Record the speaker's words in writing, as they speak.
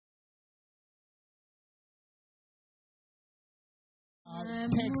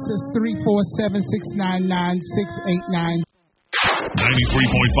Text us 347-699-689.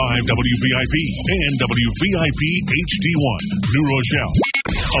 93.5 WVIP and WVIP HD1, New Rochelle.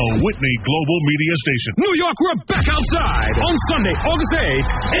 A Whitney Global Media Station. New York, we're back outside. On Sunday, August 8th,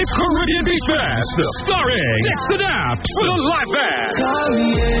 it's Caribbean Beach Fest. Starring Dexter Daps with a live band.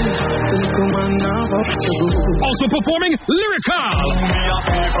 Also performing Lyrical.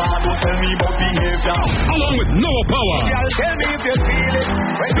 Along with Noah Power.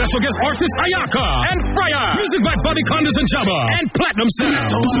 Special guest artist Ayaka and Fryer. Music by Bobby Condas and Jabba. And Platinum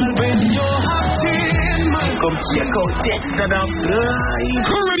Sound. Come check out Dexter Daps live.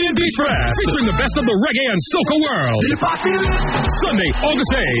 Caribbean Beach Fest, featuring the best of the reggae and soca world. Sunday,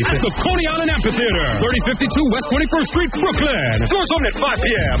 August 8th, at the Coney Island Amphitheater, 3052 West 21st Street, Brooklyn. Doors open at 5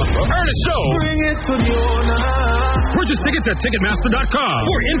 p.m. Ernest Show. Bring it to the owner. Purchase tickets at Ticketmaster.com.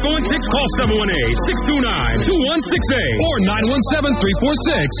 For info and tickets, call 718-629-2168 or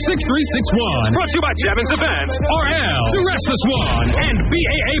 917-346-6361. Brought to you by Javins Events, RL, The Restless One, and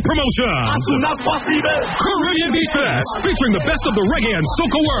BAA Promotions. As soon as possible. Caribbean Beach Fest, featuring the best of the reggae and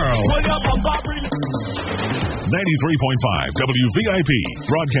soca world. 93.5 WVIP,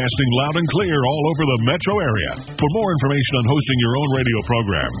 broadcasting loud and clear all over the metro area. For more information on hosting your own radio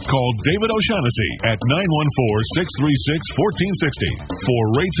program, call David O'Shaughnessy at 914-636-1460. For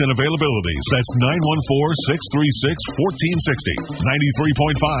rates and availabilities, that's 914-636-1460.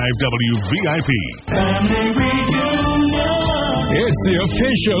 93.5 WVIP. Family reunion. It's the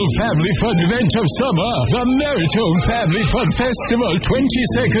official family fun event of summer, the Meritone Family Fun Festival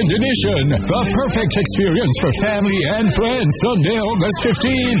 22nd edition. The perfect experience for family and friends. Sunday, August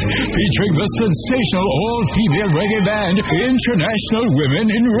 15th, featuring the sensational all-female reggae band, International Women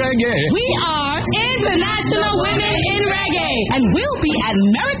in Reggae. We are International Women in Reggae, and we'll be at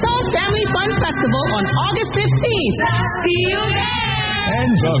Meritone Family Fun Festival on August 15th. See you there!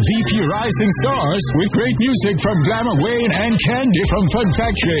 And the VP Rising Stars with great music from Glamour Wayne and Candy from Fun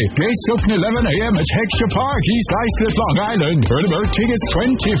Factory. Gates open 11 a.m. at Heckscher Park, East Islip, Long Island. Early bird tickets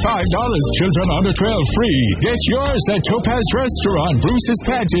 $25. Children under 12 free. Get yours at Topaz Restaurant, Bruce's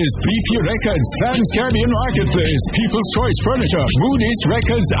Patties, VP Records, Sam's Caribbean Marketplace, People's Choice Furniture, Moody's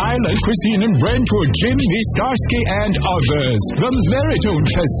Records, Island Cuisine in Brentwood, Jimmy Starsky, and others. The Meritone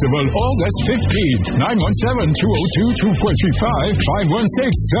Festival, August 15th. 917-202-2435, 516-779-5827.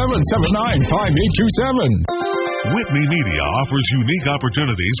 Whitney Media offers unique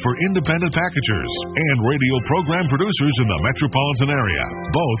opportunities for independent packagers and radio program producers in the metropolitan area.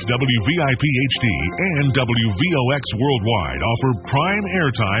 Both WVIP HD and WVOX Worldwide offer prime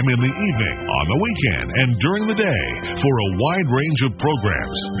airtime in the evening, on the weekend, and during the day for a wide range of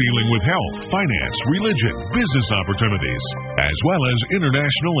programs dealing with health, finance, religion, business opportunities, as well as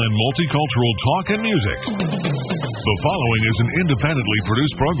international and multicultural talk and music. The following is an independently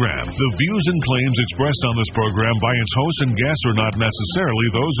produced program. The views and claims expressed on this program by its hosts and guests are not necessarily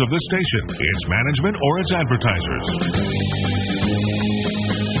those of this station, its management, or its advertisers.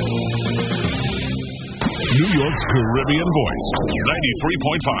 New York's Caribbean Voice,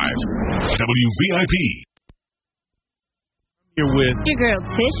 93.5 WVIP. Here with your girl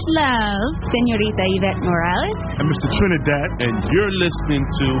Tish Love, Senorita Yvette Morales, and Mr. Trinidad, and you're listening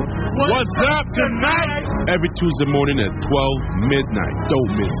to What's Up Tonight? Every Tuesday morning at 12 midnight.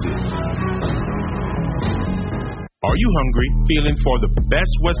 Don't miss it. Are you hungry? Feeling for the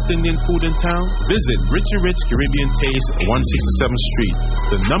best West Indian food in town? Visit Richie Rich Caribbean Taste, 167th Street,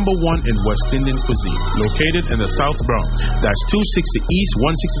 the #1 in West Indian cuisine, located in the South Bronx. That's 260 East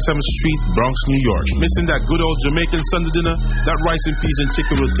 167th Street, Bronx, New York. Missing that good old Jamaican Sunday dinner? That rice and peas and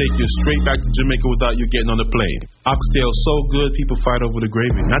chicken will take you straight back to Jamaica without you getting on the plane. Oxtail so good, people fight over the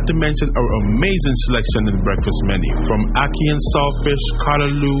gravy. Not to mention our amazing selection in the breakfast menu, from ackee and saltfish,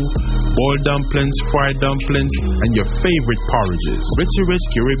 callaloo, boiled dumplings, fried dumplings, and your favorite porridges. Richie Rich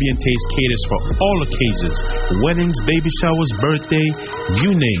Caribbean Taste caters for all occasions, weddings, baby showers, birthday,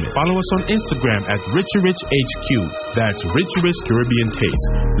 you name it. Follow us on Instagram at Richie Rich HQ. That's Richie Rich Caribbean Taste,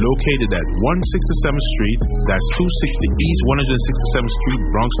 located at 167th Street. That's 260 East 167th Street,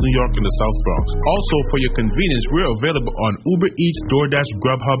 Bronx, New York, in the South Bronx. Also, for your convenience, we're available on Uber Eats, DoorDash,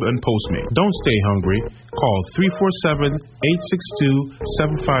 Grubhub, and Postmate. Don't stay hungry. Call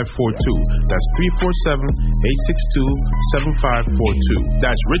 347-862-7542. That's 347-862-7542.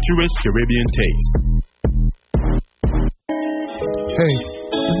 That's Richie Rich Caribbean Taste. Hey,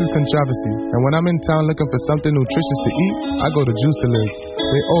 this is Controversy, and when I'm in town looking for something nutritious to eat, I go to Juice to Live.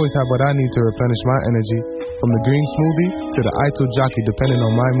 They always have what I need to replenish my energy, from the green smoothie to the Ito Jockey, depending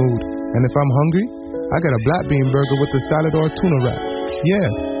on my mood. And if I'm hungry, I get a black bean burger with a salad or a tuna wrap. Yeah,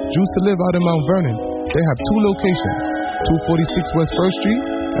 Juice to Live out in Mount Vernon. They have 2 locations, 246 West 1st Street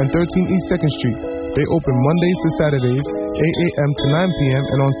and 13 East 2nd Street. They open Mondays to Saturdays, 8 a.m. to 9 p.m.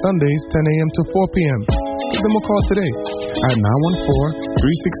 and on Sundays, 10 a.m. to 4 p.m. Give them a call today at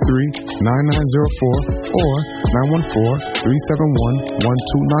 914-363-9904 or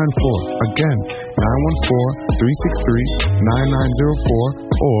 914-371-1294. Again,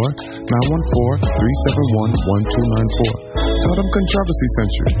 914-363-9904 or 914-371-1294. Tell them Controversy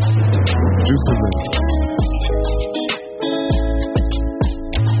sent you. Juice of Living.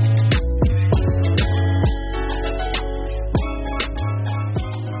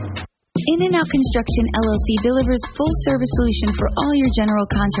 In-N-Out Construction LLC delivers full-service solution for all your general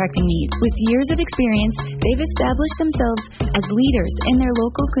contracting needs. With years of experience, they've established themselves as leaders in their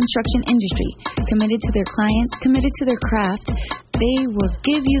local construction industry. Committed to their clients, committed to their craft, they will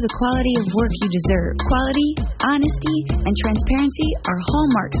give you the quality of work you deserve. Quality, honesty, and transparency are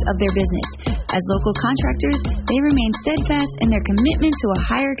hallmarks of their business. As local contractors, they remain steadfast in their commitment to a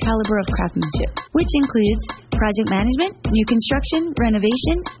higher caliber of craftsmanship, which includes project management, new construction,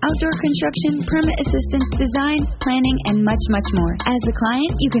 renovation, outdoor construction, permit assistance, design, planning, and much, much more. As a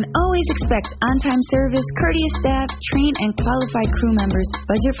client, you can always expect on-time service, courteous staff, trained and qualified crew members,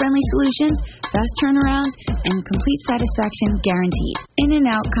 budget-friendly solutions, fast turnarounds, and complete satisfaction guaranteed.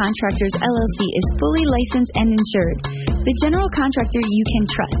 In-N-Out Contractors LLC is fully licensed and insured. The general contractor you can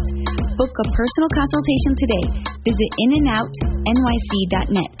trust. Book a personal consultation today. Visit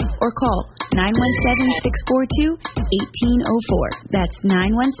inandoutnyc.net or call 917-642-1804. That's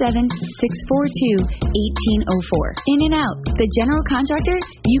 917-642-1804. In-N-Out, the general contractor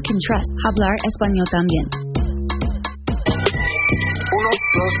you can trust. Hablar español también. 1,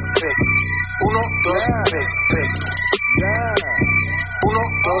 2, 3. 1, 2, 3, 3. 1, 2,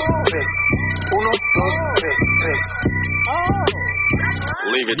 3. 1, 2, 3, 3.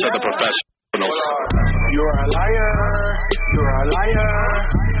 Leave it to the professionals. You're a liar. You're a liar.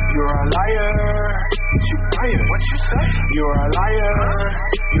 You're a liar. You liar. What you say? You're a liar.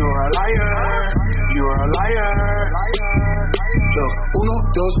 You're a liar. You're a liar. Look, 1,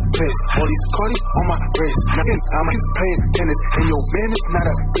 2, 3. All these cardies on my wrist. I'm just playing tennis, and your man is not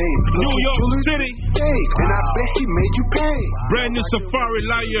a game. New York City. Fake, and I bet he made you pay. Brand new Safari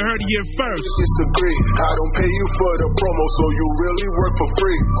line, you heard it here first. Disagree. I don't pay you for the promo, so you really work for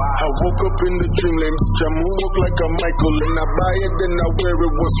free. I woke up in the dreamland, I moonwalk like a Michael, and I buy it, then I wear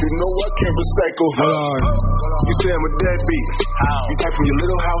it once. You know I can't recycle. You say I'm a deadbeat. You type from your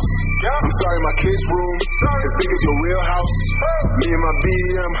little house. I'm sorry, my kid's room as big as your real house. Me and my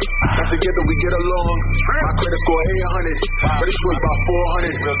BM, not together we get along. My credit score 800, but it's short about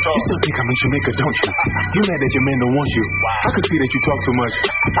 400. You still think I'm in Jamaica, don't you? You mad that your man don't want you. I can see that you talk too much.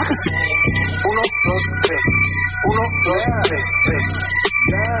 I can see. 1, 2, 3. 1, 2, 3, 3.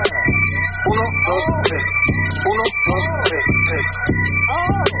 1, 2, 3. 1, 2, 3, 3.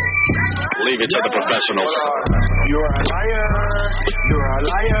 Leave it to the professionals. You're a liar. You're a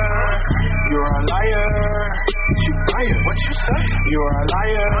liar. You're a liar. You liar. What you say? You're a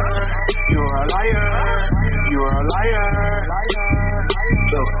liar. You're a liar. You're a liar.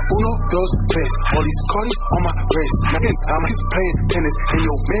 Look, 1, 2, 3. All these cardies on my wrist. I'm just playing tennis, and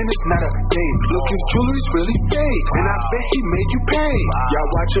your man is not a game. Look, his jewelry's really fake, and I bet he made you pay. Y'all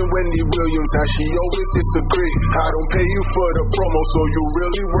watching Wendy Williams, how she always disagree. I don't pay you for the promo, so you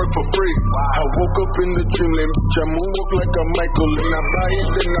really work for free. I woke up in the dreamland, I moonwalk like a Michael, and I buy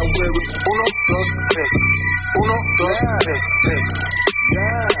it, then I wear it. 1, 2, 3. 1, 2, 3, 3.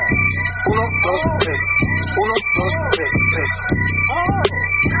 1, 2, 3. 1, 2, 3, 3.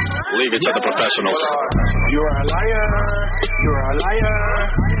 Leave it to the professionals. You're a liar. You're a liar.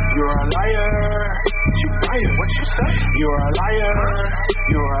 You're a liar. You liar. What you say? You're a liar.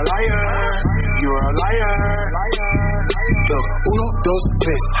 You're a liar. You're a liar. Look, 1, 2,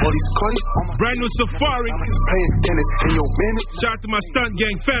 3. All these cardies on my brand new Safari. I'm just playing tennis, and your man is. Shout out to my stunt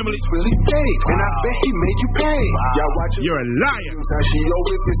gang family. It's really fake, and I bet he made you pay. Y'all watching? You're a liar. How she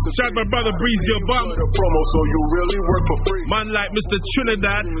always disagree. Shout out my brother Breezy Obama. The promo, so you really work for free. Man like Mr.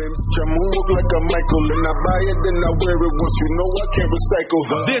 Trinidad. I moonwalk like a Michael, and I buy it, then I wear it once. You know I can't recycle.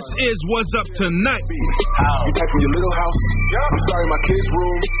 This is What's Up Tonight. You type from your little house. I'm sorry, my kid's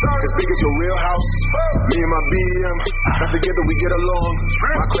room as big as your real house. Me and my BM, not together we get along.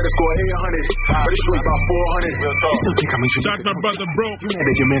 My credit score 800, but it's short about 400. You still think I'm in Shout out my brother Broke. You mad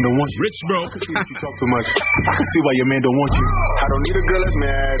that your man don't want you. Rich Bro. I can see that you talk too much. I can see why your man don't want you. I don't need a girl that's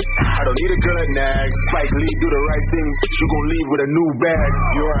mad. I don't need a girl that nags. Spike Lee do the right thing. You gon' leave with a new bag.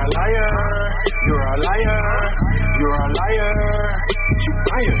 You're a liar. You're a liar. You're a liar. You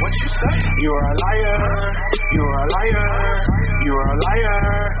liar. What you say? You're a liar. You're a liar. You're a liar.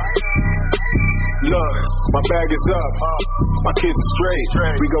 Look, my bag is up. My kids are straight.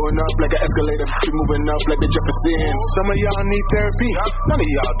 We going up like an escalator. We moving up like the Jeffersons. Some of y'all need therapy. None of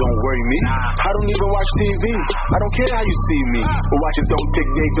y'all don't worry me. I don't even watch TV. I don't care how you see me. But watches don't tick,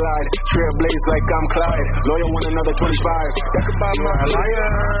 they glide. Trailblaze like I'm Clyde. Lawyer want another 25. That could buy my liar.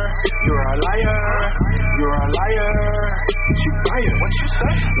 You're a liar. You're a liar. You liar. What you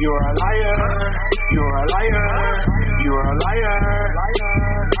say? You're a liar. You're a liar. You're a liar.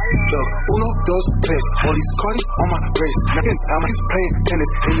 Look, uno, dos, tres. All these cards on my wrist. I'm playing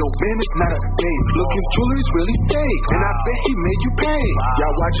tennis, and your man is not a date. Look, his jewelry's really fake, and I bet he made you pay.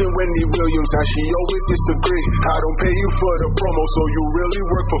 Y'all watching Wendy Williams, how she always disagree. I don't pay you for the promo, so you really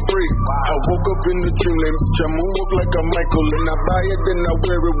work for free. I woke up in the dreamland, I moonwalk like a Michael, and I buy it, then I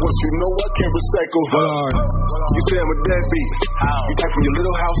wear it once. You know I can't recycle. You say I'm a deadbeat. You type from your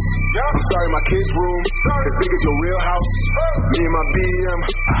little house. I'm sorry, my kid's room as big as your real house. Me and my BM,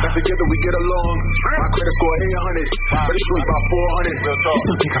 not together we get along. My credit score 800, but it's short about 400. You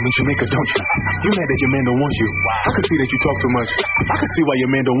still think I'm in Jamaica, don't you? You mad that your man don't want you. I can see that you talk too much. I can see why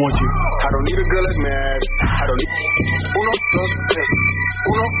your man don't want you. I don't need a girl that's mad. I don't need uno, dos, tres.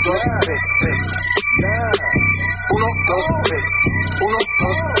 Uno, dos, tres, tres. Yeah. Uno, dos, tres. Uno,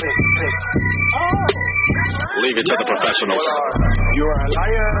 dos, tres, tres. Leave it to the professionals. You're a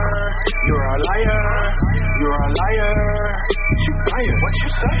liar. You're a liar. You're a liar. You liar. What you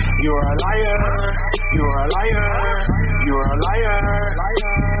say? You're a liar. You're a liar. You're a liar.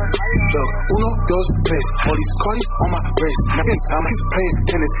 Look, uno, dos, tres. All these cards on my wrist. I'm playing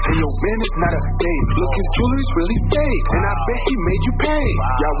tennis, and your man is not a date. Look, his jewelry's really fake, and I bet he made you pay.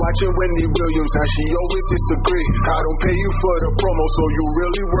 Y'all watching Wendy Williams, how she always disagree. I don't pay you for the promo, so you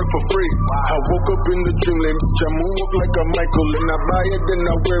really work for free. I woke up in the dreamland, I moonwalk like a Michael, and I buy it, then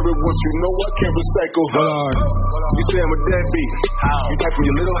I wear it once. You know I can't recycle. You say I'm a deadbeat. You type from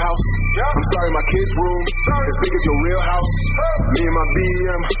your little house. I'm sorry, my kid's room as big as your real house. Me and my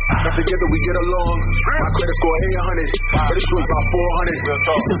BM, not together we get along. My credit score 800, but it's short about 400.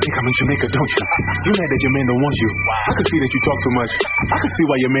 You still think I'm in Jamaica, don't you? You mad that your man don't want you. I can see that you talk too much. I can see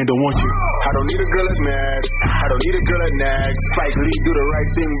why your man don't want you. I don't need a girl that's mad. I don't need a girl that nags. Spike Lee do the right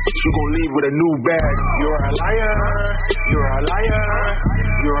thing, you gon' leave with a new bag. You're a liar. You're a liar.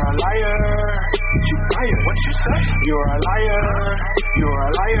 You're a liar. You liar. What you say? You're a liar. You're a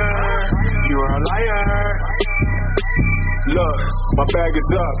liar. You're a liar. Look, my bag is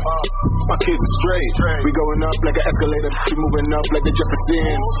up. My kids are straight. We going up like an escalator. We moving up like the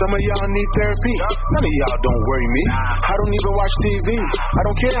Jeffersons. Some of y'all need therapy. None of y'all don't worry me. I don't even watch TV. I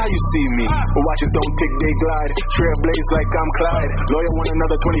don't care how you see me. But watches don't tick, they glide. Trailblaze like I'm Clyde. Lawyer want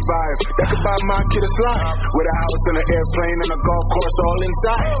another 25. That could buy my kid a slide. With a house and an airplane and a golf course all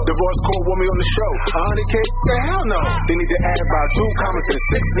inside. Divorce court want me on the show. 100K? The hell no. They need to add about 2 commas and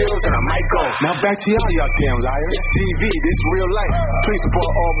 6 zeros and I might go. Now back to y'all damn liars. TV, this real life. Please support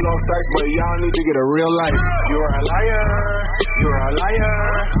all blog sites, but y'all need to get a real life. You're a liar. You're a liar.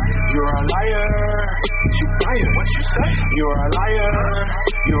 You're a liar. You liar. What you say? You're a liar.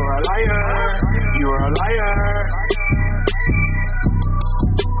 You're a liar. You're a liar. You're a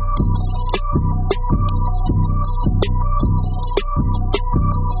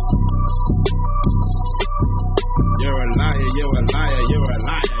liar. You're a liar. You're a liar. You're a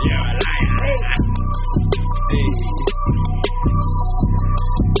liar. Hey.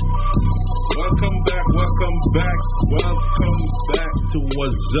 Welcome back to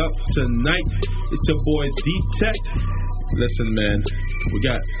What's Up Tonight. It's your boy D-Tech. Listen, man, we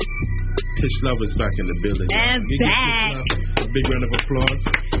got Tish Lovers back in the building. And back. A big round of applause.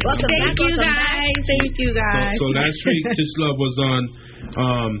 Thank you guys. So last week, Tish Love was on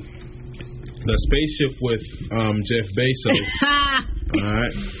the spaceship with Jeff Bezos. All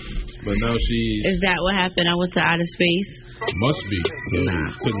right, but now Is that what happened? I went to outer space. Must be.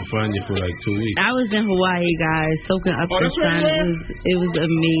 Couldn't find you for like 2 weeks. I was in Hawaii, guys, soaking up the sun. It was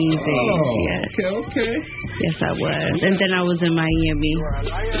amazing. Yes. Okay. Yes, I was. And then I was in Miami.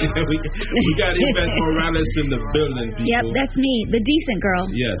 we got Yvette Morales in the building, people. Yep, that's me, the decent girl.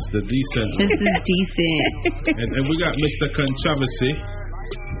 Yes, the decent. This is decent. and we got Mr. Controversy.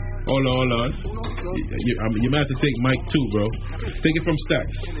 Hold on. You might have to take Mike too, bro. Take it from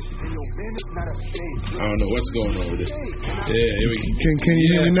Stacks. I don't know what's going on with it. Yeah, here we go. Can you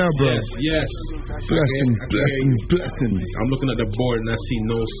hear me now, bro? Yes. Blessings. I'm looking at the board and I see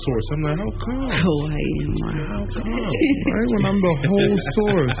no source. I'm like, how come? Hawaii. How come? Right when I'm the whole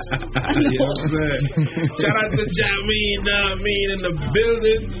source. Shout out to Jameen in the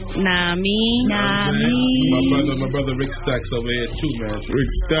building. My brother Rick Stacks over here too, man.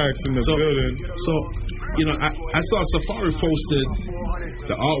 Rick Stacks in the building. So, you know, I saw Safari posted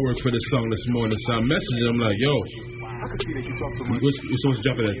the artwork for the song this morning. So I'm messaging him like, yo, we're supposed to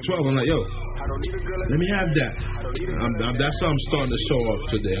drop it at 12. I'm like, yo, let me have that. That's how I'm starting to show off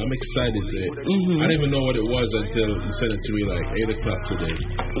today. I'm excited today. I didn't even know what it was until you sent it to me like 8 o'clock today.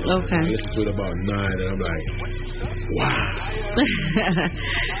 Okay. I listened to it about 9 and I'm like, wow.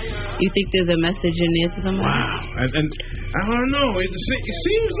 You think there's a message in there to somebody? Wow. And I don't know. It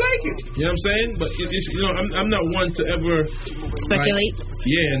seems like it. You know what I'm saying? But I'm not one to ever speculate.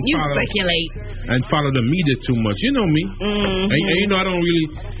 And you speculate and follow the media too much. You know me. And I don't really.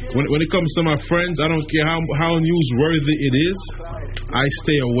 When it comes to my friends, I don't care how newsworthy it is. I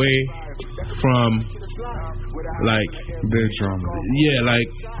stay away from like their drama. Yeah,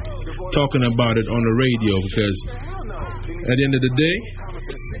 like talking about it on the radio because at the end of the day,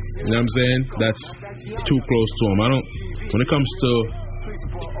 you know what I'm saying? That's too close to them. When it comes to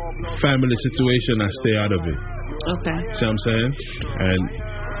family situation, I stay out of it. Okay. See what I'm saying? And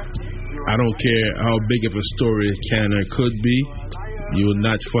I don't care how big of a story it can or could be. You will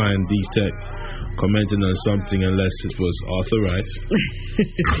not find D-Tech commenting on something unless it was authorized,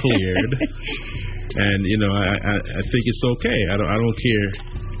 cleared. And, I think it's okay. I don't care.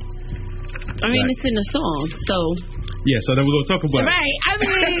 I mean, it's in the song, so... Yeah, so then we're going to talk about it. Right. I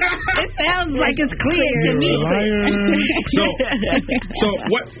mean, it sounds like it's clear to me. So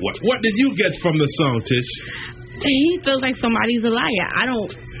what did you get from the song, Tish? He feels like somebody's a liar. I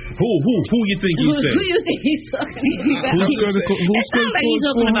don't... Who you think he said? Who you think he's talking about? It sounds like he's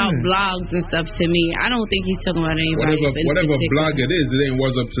talking about blogs and stuff to me. I don't think he's talking about anybody. Whatever blog it is, it ain't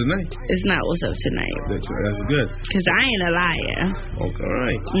What's Up Tonight. It's not What's Up Tonight. That's good. Because I ain't a liar. Okay, all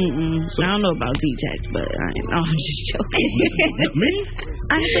right. So, I don't know about D-Tech, but I'm just joking. Me?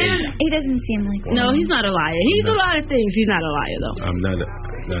 He doesn't seem like that. No, he's not a liar. He's a lot of things. He's not a liar, though. I'm not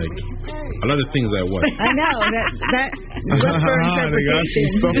a lot of things I what? I know. That left for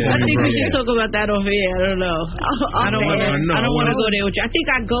interpretation. I think we should talk about that over here. I don't know. I don't want to go there with you. I think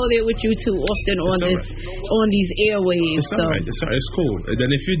I go there with you too often on these airwaves. It's all right. It's cool. And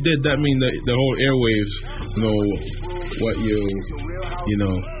then if you did, that mean the whole airwaves know what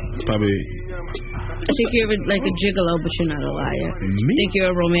probably. I think you're like a gigolo, but you're not a liar. Me? I think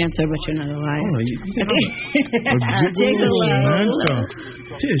you're a romancer, but you're not a liar. A gigolo.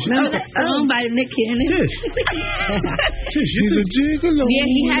 Tish, owned by Nick Cannon. Tish, he's a gigolo. Yeah,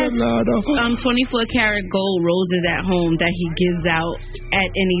 he has 24-karat gold roses at home that he gives out at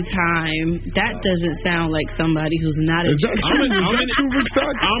any time. That doesn't sound like somebody who's not a gigolo.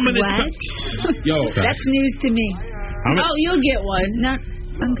 Yo, that's news to me. You'll get one. No,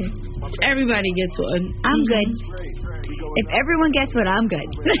 I'm good. Everybody gets one. I'm good. If everyone gets one, I'm good.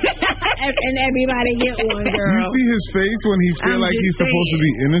 And everybody get one, girl. You see his face when he feels like he's supposed to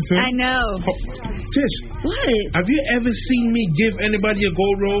be innocent? I know. Tish, what? Have you ever seen me give anybody a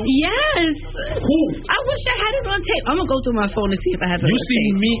gold rose? Yes. Who? I wish I had it on tape. I'm gonna go through my phone and see if I have it on tape. You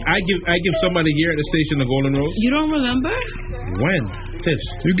see me? I give somebody here at the station a golden rose. You don't remember? When? Tish,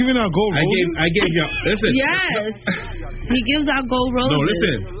 you're giving out gold roses? I gave y'all. Listen. Yes. He gives out gold roses. No,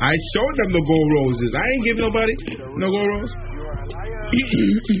 listen. I showed them the gold roses. I ain't giving nobody no gold rose.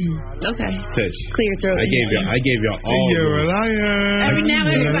 Okay. Tish. Clear throat. I gave y'all all. You're a liar. Every now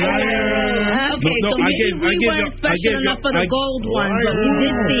and then. Okay, so maybe we weren't special enough for the gold ones, but we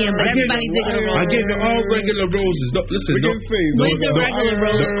did see them. But everybody did get a rose. I gave you all regular roses. Listen, where's the regular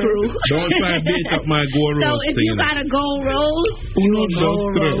rose crew? Don't try to beat up my gold rose. So if you got a gold rose, you a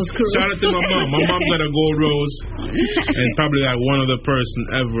gold rose crew. Shout out to my mom. My mom got a gold rose, and probably like one other person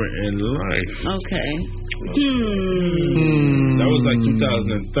ever in life. Okay. That was like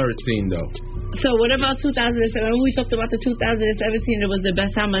 2013 though. So what about 2007? When we talked about the 2017, it was the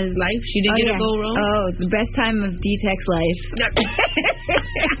best time of his life. She didn't get a gold rose? Oh, the best time of D-Tech's life.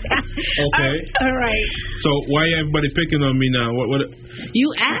 Okay. All right. So why everybody picking on me now? What?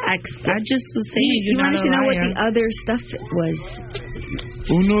 You asked. I just was saying you wanted to know what the other stuff was.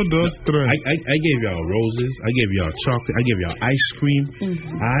 Uno, dos, tres. I gave y'all roses. I gave y'all chocolate. I gave y'all ice cream.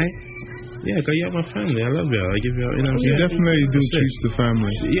 Yeah, because y'all my family. I love y'all. I give y'all, you know what I'm saying? You definitely do teach the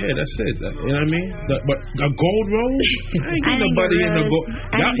family. Yeah, that's it. You know what I mean? But a gold rose? I ain't give nobody in the gold.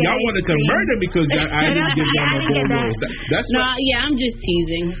 Y'all wanted to murder because I didn't give y'all no gold rose. I'm just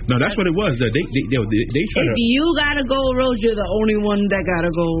teasing. No, that's what it was. They tried to. If you got a gold rose, you're the only one that got a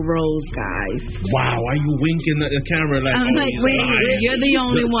gold rose, guys. Wow, why you winking at the camera like? I'm like, wait, you're the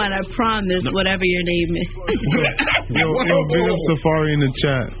only one. I promise. Whatever your name is. Yo, big up Safari in the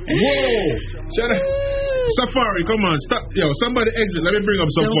chat. Whoa. Shut up. Safari, come on, stop. Yo, somebody exit. Let me bring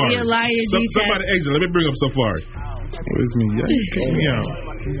up Safari. Don't be a liar, somebody exit. Let me bring up Safari. Where's me? Get me out.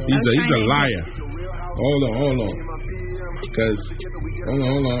 He's a liar. Hold on. Because,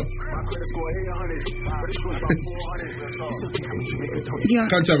 hold on.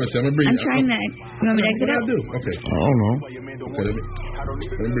 Controversy, I'm going to bring I'm trying that. You want me to exit out? Okay. I don't know. Okay,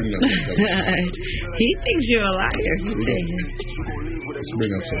 let me bring that up. He thinks you're a liar. Let's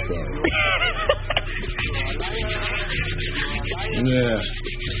bring up Safari. Yeah.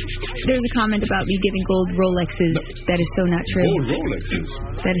 There's a comment about me giving gold Rolexes. That is so not true. Gold Rolexes?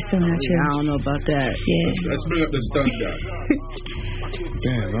 That is so not true. I don't know about that. Yeah. Let's bring up the stunt guy.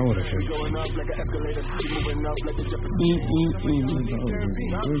 Damn, I would have been.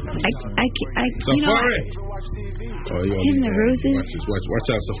 You know, Oh, you in the roses. Watch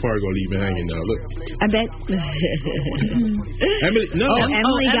out, Safari gonna leave me hanging now. Look. I bet. Emily, no.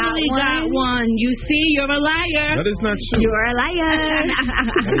 Emily got one. You see, you're a liar. That is not true. You're a liar.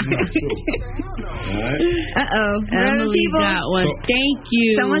 Uh-oh. Emily got one. So, thank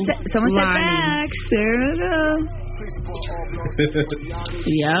you. Someone said facts. There we go.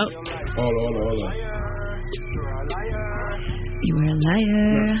 Yep. Hold on. You are a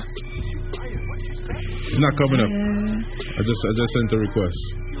liar. It's not coming up. I just sent a request.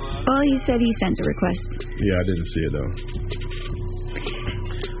 Oh, he said he sent a request. Yeah, I didn't see it though.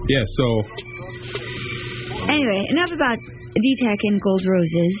 Yeah, so. Anyway, enough about D-Tech and Gold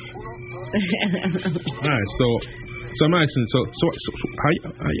Roses. All right, so I'm asking, so how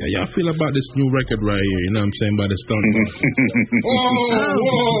y'all feel about this new record right here? You know what I'm saying, by the stunt guy? Whoa!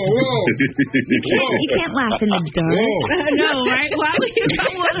 You can't laugh in the dark. No, right? Why would you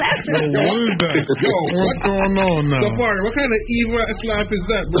laugh? What is that? Yo, what's going on now? Safari, what kind of evil laugh is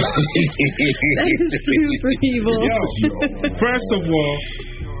that, bro? That is super evil. Yo, first of all,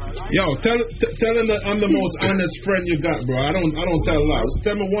 tell him that I'm the most honest friend you got, bro. I don't tell lies.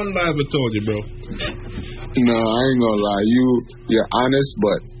 Tell me one lie I told you, bro. No, I ain't gonna lie. You're honest,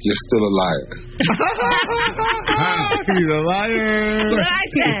 but you're still a liar. He's a liar. That's what I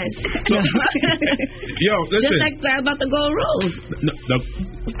said. Yo, listen. Just like that about the gold rose.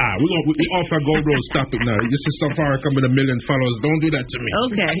 We offer gold rose. Stop it now. This is Safari coming with 1 million followers. Don't do that to me.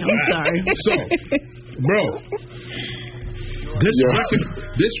 Okay, I'm sorry. So, bro.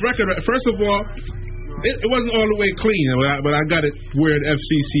 This record, first of all, it wasn't all the way clean, but I got it where the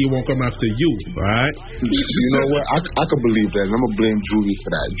FCC won't come after you, right? You know what? I could believe that, and I'm gonna blame Juvie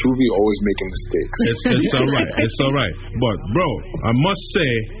for that. Juvie always making mistakes. It's all right. It's all right. But bro, I must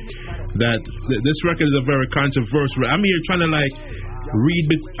say that this record is a very controversial. I'm here trying to read,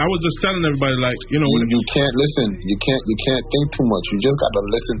 but I was just telling everybody, you can't listen. You can't think too much. You just got to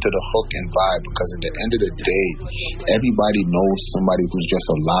listen to the hook and vibe, because at the end of the day, everybody knows somebody who's just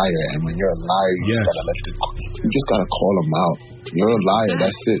a liar, and when you're a liar, you just gotta call them out. You're a liar.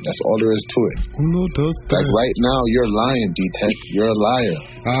 That's it. That's all there is to it. No, like right now, you're lying, D-Tech. You're a liar.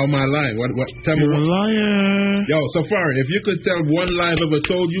 How am I lying? What? Tell me. You're a liar. Yo, Safari, if you could tell one lie I've ever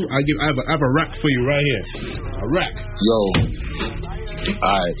told you, I have a rack for you right here. A rack. Yo.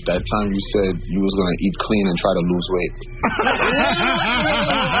 Alright, that time you said you was gonna eat clean and try to lose weight.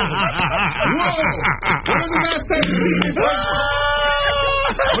 When was the last time you seen me first?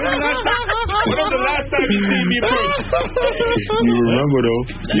 When was the last time you seen me first? You remember though?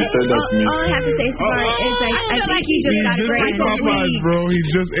 You said that to me. All I have to say, Safari, is I think he just got a grand Popeyes, bro. He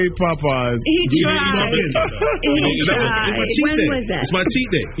just ate Popeyes. He tried. When was that? It's my cheat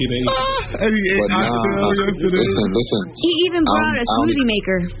day. And he ate oxtail yesterday. Listen. He even brought a smoothie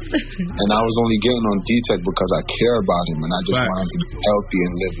maker. And I was only getting on D-Tech because I care about him, and I just want him to be healthy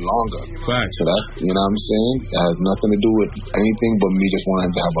and live longer. Facts. So that's, you know what I'm saying? It has nothing to do with anything but me just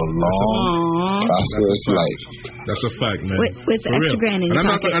wanting to have a long, prosperous life. That's a fact, man. With the extra grand in your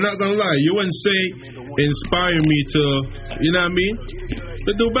pocket. I'm not gonna lie. You and Say inspire me to, you know what I mean?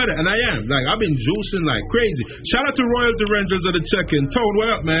 To do better, and I am. I've been juicing like crazy. Shout out to Royalty Rentals of the check-in. Tone,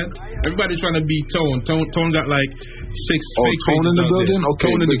 what up, man? Everybody trying to beat Tone. Tone got 6 fake Tone in the building? There.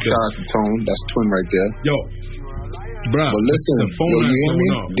 Okay, big shout out to Tone. That's Twin right there. Yo, bruh. But listen, you hear me?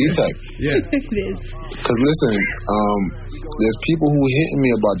 D-Type. Yeah. It is. Because listen, there's people who hitting me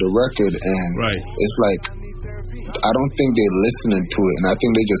about the record, and it's like, I don't think they're listening to it, and I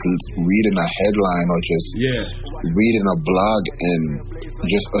think they just reading a headline or just reading a blog and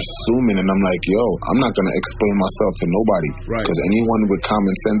just assuming, and I'm like, yo, I'm not going to explain myself to nobody, because anyone with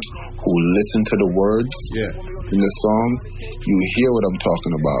common sense who listen to the words in the song, you hear what I'm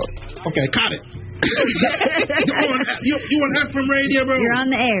talking about. Okay, got it. You on FM radio, bro? You're on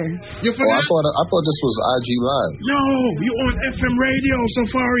the air. You forgot? I thought this was IG Live. No, you on FM radio,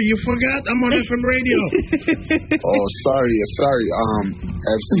 Safari. You forgot? I'm on FM radio. Oh, sorry,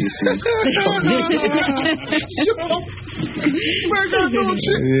 FCC.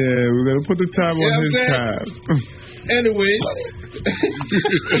 Yeah, we're gonna put the time on his time. Anyways.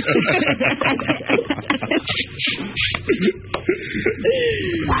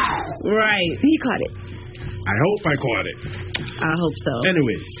 Right. He caught it. I hope I caught it. I hope so.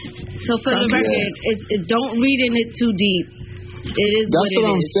 Anyways. So for the record, don't read in it too deep. It is That's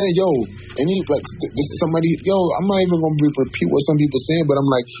what I'm saying, yo. This is somebody, yo. I'm not even gonna repeat what some people saying, but I'm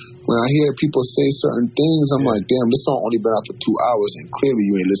like, when I hear people say certain things, I'm like, damn, this song only been out for 2 hours, and clearly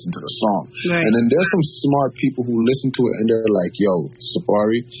you ain't listened to the song. Right. And then there's some smart people who listen to it, and they're like, yo,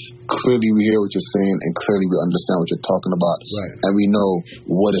 Safari, clearly we hear what you're saying, and clearly we understand what you're talking about, right? And we know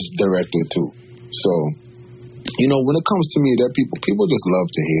what it's directed to. So, you know, when it comes to me, there are people just love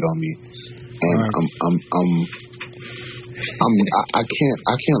to hate on me, and I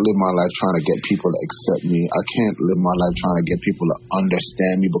can't live my life trying to get people to accept me. I can't live my life trying to get people to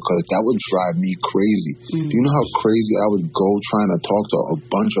understand me, because that would drive me crazy. Do you know how crazy I would go trying to talk to a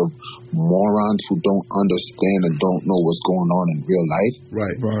bunch of morons who don't understand and don't know what's going on in real life?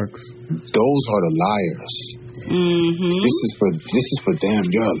 Right. Those are the liars. Mm-hmm. This is for them.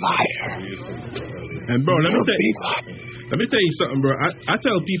 You're a liar. And bro, let me tell you something, bro. I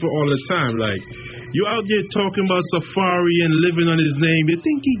tell people all the time, like, you out there talking about Safari and living on his name. You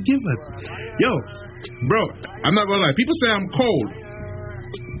think he give a... Yo, bro, I'm not gonna lie. People say I'm cold,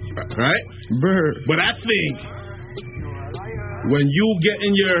 right? But I think when you get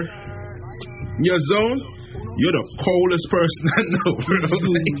in your zone, you're the coldest person I know, bro.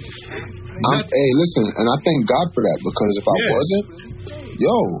 Hey, listen, and I thank God for that, because if I wasn't,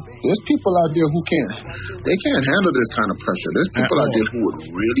 yo, there's people out there who can't handle this kind of pressure. There's people out there who would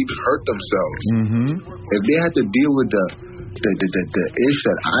really hurt themselves if they had to deal with the ish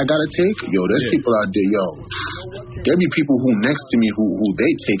that I gotta take. Yo, there's people out there, yo. There be people who next to me who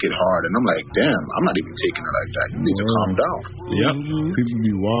they take it hard, and I'm like, damn, I'm not even taking it like that. You need to calm down. Yep. People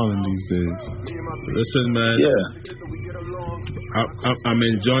be wilding these days. Listen, man. Yeah. I'm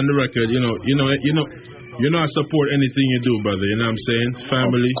enjoying the record. You know I support anything you do, brother. You know what I'm saying?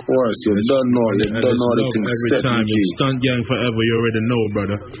 Family. Of course, you don't know the things. Every time it's Stunt Gang forever. You already know,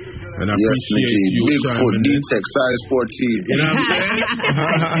 brother. And I appreciate you. Bigfoot, D-Tech, size 14. You know what I'm saying?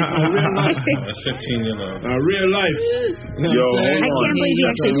 That's 15, you know. Real life. Yo, hold on. I can't believe he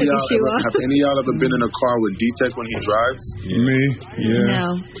actually took his shoe off. Have any of y'all ever been in a car with D-Tech when he drives? Me? Yeah.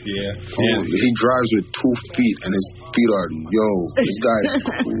 No. Yeah. Oh, he drives with 2 feet, and his feet are, this guy is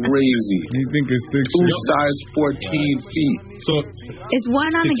crazy. You think it's 6 2 size 14 feet. So is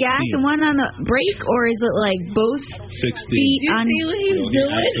one on the gas and one on the brake, or is it like both 16 feet on? See what he's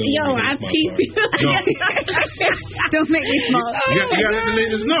doing? Yo, I peep you. Don't make me small. You gotta let the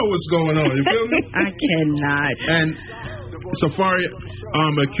ladies know what's going on. You feel me? I cannot. And Safari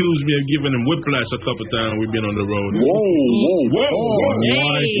accused me of giving him whiplash a couple times. We've been on the road. Whoa.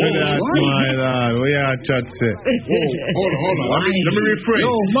 We are chat say. Hold on. Let me rephrase. Yo,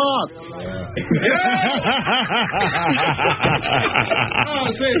 Mark.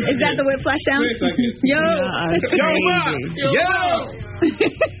 Is that the whiplash sound? Yo, Mark. Yo.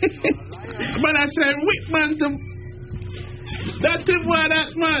 But I said, Whitman, that's it, why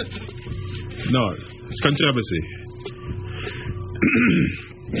that's man. No, it's controversy.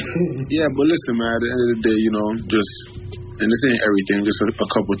 Yeah, but listen, man, at the end of the day, and this ain't everything, just a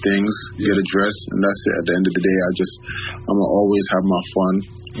couple things get addressed, and that's it. At the end of the day, I'm gonna always have my fun.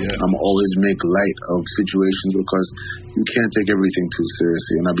 Yeah. I'm gonna always make light of situations, because you can't take everything too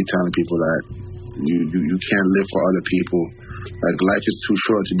seriously. And I be telling people that you can't live for other people. Like, life is too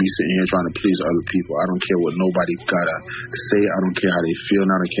short to be sitting here trying to please other people. I don't care what nobody gotta say. I don't care how they feel,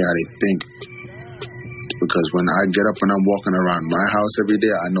 and I don't care how they think. Because when I get up and I'm walking around my house every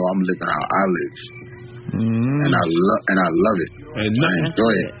day, I know I'm living how I live, and I love it, and I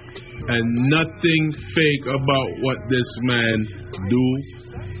enjoy it. And nothing fake about what this man do,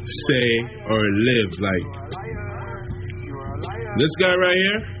 say, or live. Like, this guy right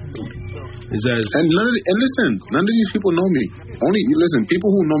here is as... And listen, none of these people know me.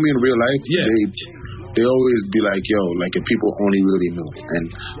 People who know me in real life, they always be like, yo, like, if people only really knew.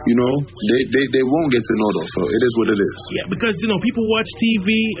 And, they won't get to know, though, so it is what it is. Yeah, because, people watch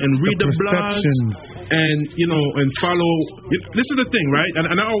TV and read the blogs and, and follow. This is the thing, right?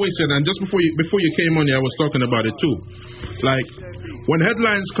 And I always said, and just before you came on here, I was talking about it, too. Like, when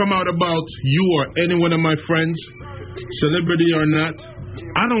headlines come out about you or any one of my friends, celebrity or not,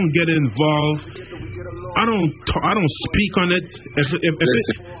 I don't get involved. I don't speak on it.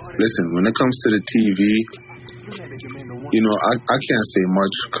 Listen, when it comes to the TV, I can't say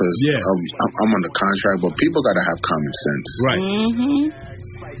much because I'm under contract, but people got to have common sense. Right.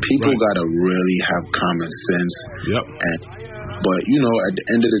 People got to really have common sense. Yep. But, at the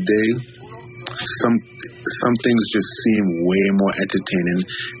end of the day, some things just seem way more entertaining,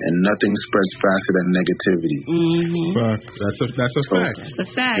 and nothing spreads faster than negativity. That's a fact. That's a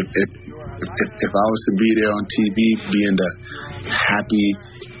fact. If I was to be there on TV, being the happy,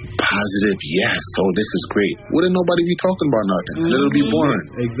 positive, yes, oh, this is great, wouldn't nobody be talking about nothing? And it'll be boring.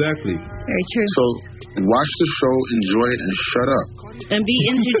 Exactly. Very true. So watch the show, enjoy it, and shut up. And be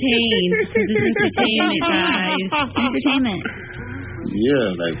entertained. This is entertainment, guys. Entertainment. Yeah,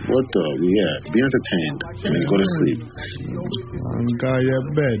 like what the? Yeah, be entertained and then go to sleep. Got your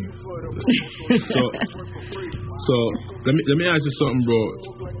bed. So let me ask you something, bro.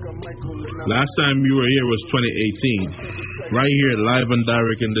 Last time you were here was 2018, right here live and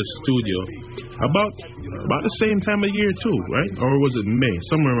direct in the studio. About the same time of year too, right? Or was it May?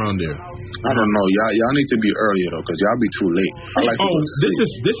 Somewhere around there. I don't know. Y'all need to be earlier though, cause y'all be too late. I like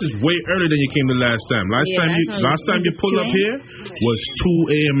this is way earlier than you came the last time. Last time you pulled up here was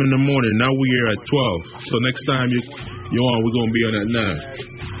 2 a.m. in the morning. Now we're here at 12. So next time you're on, we're gonna be on at 9.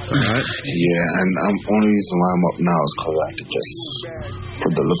 Alright. Yeah, and only reason why I'm up now is because I had to just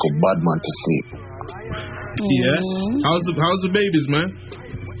put the little bud man to sleep. Yeah. How's the babies, man?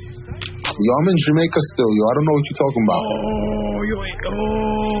 Yo, I'm in Jamaica still, yo. I don't know what you're talking about.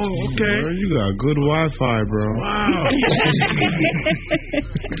 Okay. Bro, you got good Wi-Fi, bro. Wow.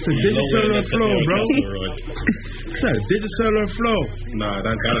 It's a digital flow, bro. It's a digital flow. Nah,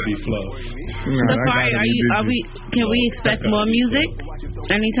 that gotta be flow. Safari, can we expect more music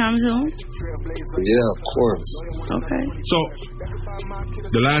anytime soon? Yeah, of course. Okay. So,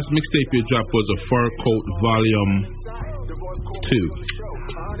 the last mixtape you dropped was a Fur Coat Volume 2.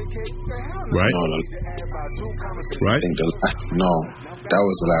 Right? No, right? No, that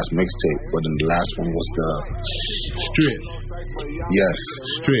was the last mixtape, but then the last one was the Straight. Yes,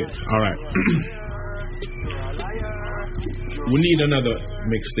 Straight. All right. We need another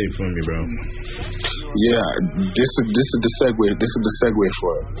mixtape from you, bro. Yeah, this is the segue. This is the segue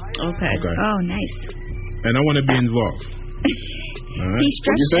for it. Okay. Oh, nice. And I want to be involved. He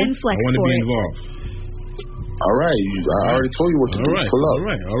stretched and flexed I want to for be it. involved. All right, I already told you what to do. Pull up.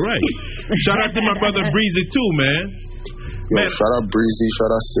 All right. Shout out to my brother Breezy too, man. Yo, shout out Breezy, shout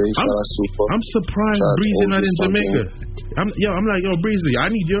out Sage, shout out Super. I'm surprised Breezy not in Jamaica. I'm like, yo, Breezy,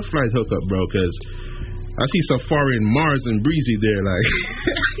 I need your flight hookup, bro, because I see Safari and Mars and Breezy there, like.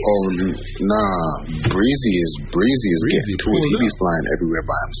 Oh nah, Breezy is getting to it. He be flying everywhere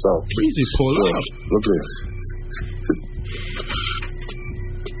by himself. Breezy pull up. Look at this.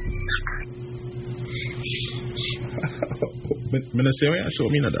 Show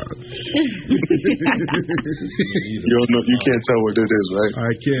me that, dog. You can't tell what it is, right?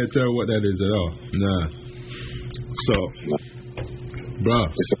 I can't tell what that is at all. Nah. So, bro,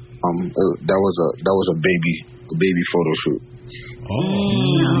 that was a baby photo shoot.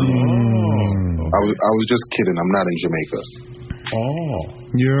 I was just kidding. I'm not in Jamaica.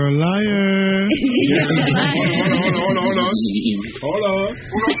 You're a liar. Hold on.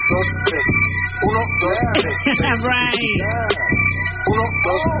 Right.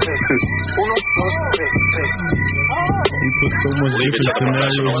 He put so much different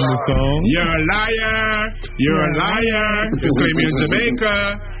scenarios in the song. You're a liar. You're a liar. You're claiming you're Jamaica.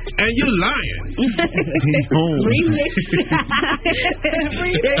 And you're lying. Remix.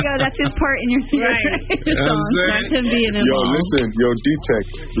 There you go. That's his part in your song. That's him being involved. Yo, listen, D-Tech.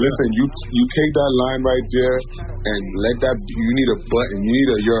 Listen, you take that line right there and let that. You need a button. You need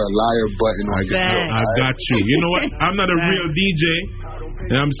a "You're a liar" button on your. I got you. You know what? I'm not a real DJ.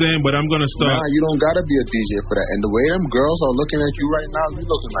 You know what I'm saying? But I'm going to start. Nah, you don't got to be a DJ for that. And the way them girls are looking at you right now, you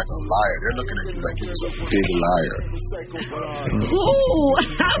looking like a liar. They're looking at you like you're a big liar. Ooh,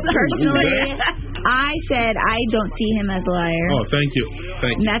 personally, I said I don't see him as a liar. Oh, thank you.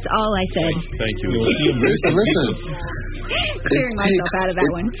 And that's all I said. Thank you. Listen. Clearing myself out of that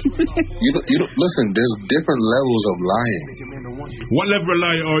one. you don't, listen, there's different levels of lying. What level of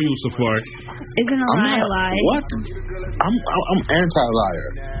liar are you, Safari? Isn't a lie a lie? What? I'm anti-liar.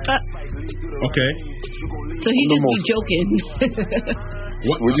 Okay. So he just be joking.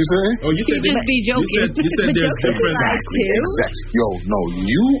 What would you say? Oh, you said he just be joking. You said there's different. Exactly. Yo, no,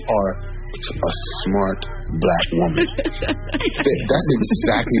 you are a smart black woman. That's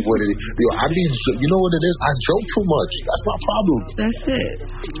exactly what it is. Yo, you know what it is? I joke too much. That's my problem. That's it.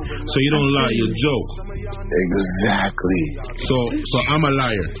 So you don't lie, you joke. Exactly. So I'm a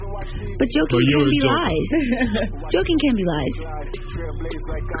liar. But joking can be lies. Joking can be lies.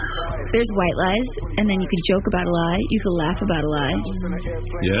 There's white lies, and then you can joke about a lie. You can laugh about a lie.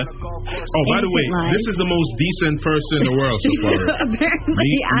 Yeah. Oh, by the way, lies. this is the most decent person in the world so far.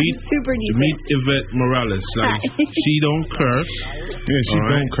 Apparently, I'm super decent. Meet Yvette Morales. Like, she don't curse. Yeah, she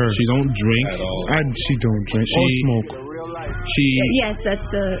don't curse. She don't drink. And she don't drink or smoke. Yes, that's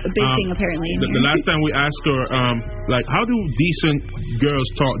a big thing apparently. The last time we asked her, like, how do decent girls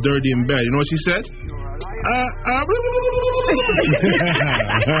talk dirty in bed? You know what she said?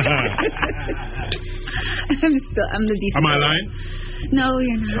 I'm the decent. Am I lying? No,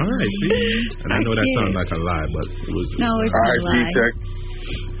 you're not. All right, see? And I know that sounds like a lie, but it was. No, it's not a lie. P-Tech.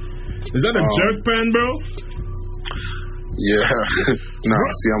 Is that a jerk pan, bro? Yeah. No,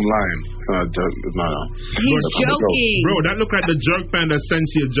 see, I'm lying. It's not a joke. It's not a... He's joking. Bro, that looked like the jerk pan that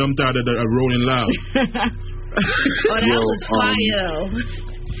Sensia jumped out of the Rolling Loud. Oh, that was fire.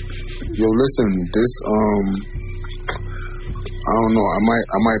 Yo, listen, this, I don't know. I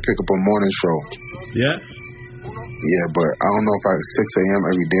might pick up a morning show. Yeah? Yeah, but I don't know if 6 a.m.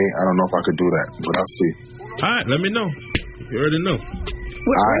 every day. I don't know if I could do that, but I'll see. All right, let me know. You already know.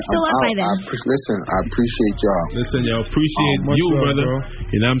 We're still up by then. Listen, I appreciate y'all. Listen, y'all, appreciate you, brother. Bro.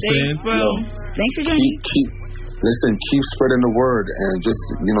 You know what I'm saying? Bro. Thanks for joining. Keep spreading the word, and just,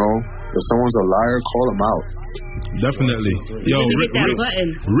 you know, if someone's a liar, call them out. Definitely. Yo,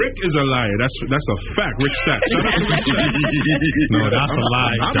 Rick is a liar. That's a fact. Rick Stack. No, that's a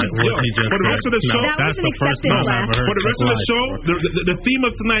lie. For the rest of the show, that's the first time I ever heard. For the rest of the show, the theme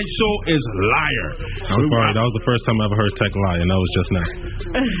of tonight's show is liar. I'm sorry, that was the first time I ever heard Tech lie, and that was just now.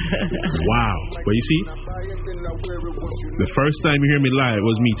 Wow. But you see, the first time you hear me lie, it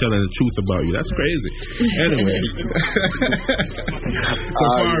was me telling the truth about you. That's crazy. Anyway.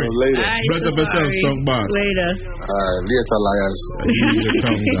 Safari. Brother Bessel, Song Boss. Later. Later, liars.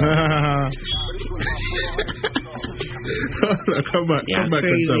 Come back,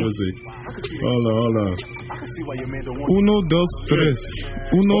 controversy. Hold on. Uno, dos, tres.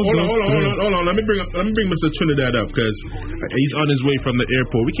 Hold on. Let me bring Mr. Trinidad up because he's on his way from the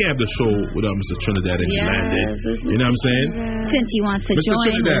airport. We can't have the show without Mr. Trinidad and he landed. You know what I'm saying? Since he wants to Mr. join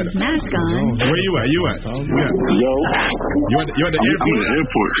Trinidad. with his mask on. Where you at? Yo. You at the airport? I'm at the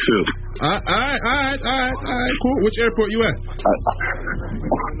airport, too. All right. Cool. Which airport you at?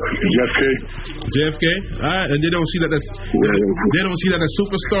 JFK. All right. And they don't see that the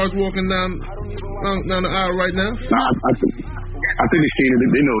superstars walking down the aisle right now? I think they seen it.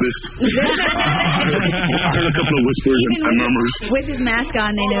 They noticed. I heard a couple of whispers and murmurs. With his mask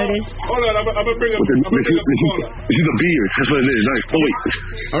on, they noticed. Hold on, I'm gonna bring up. This is a beard. That's what it is. Like, oh wait.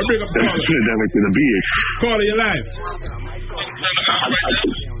 I'll bring up the beard. Caller, you live.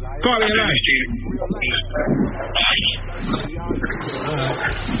 Caller, you live.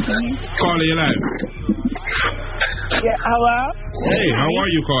 Caller, you live. Yeah, hello? Hey, how are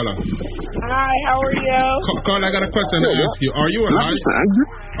you, caller? Hi, how are you? Caller, I got a question to ask you. Are you a liar?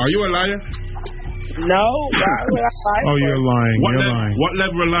 Are you a liar? No, why would I lie? Oh, you're lying. What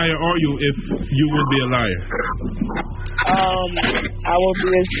level of liar are you if you would be a liar?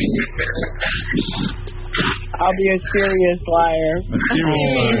 I'll be a serious liar. A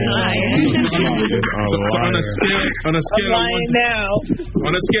serious liar. So on a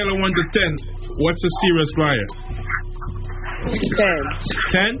scale of 1 to 10, what's a serious liar?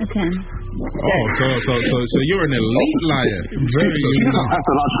 10. 10? Oh, so you're an elite liar. Very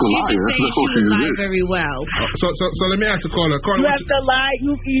pathological liar. You lie very well. So let me ask the caller. You have to lie.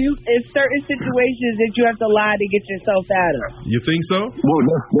 You in certain situations that you have to lie to get yourself out of. You think so? Well,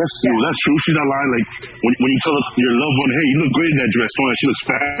 that's true. That's true. She's not lying. Like when you tell your loved one, "Hey, you look great in that dress," so she looks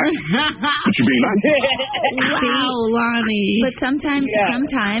fat, but you're being nice. Wow, Lonnie. But sometimes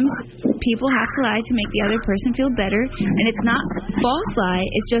people have to lie to make the other person feel better, and it's not false lie.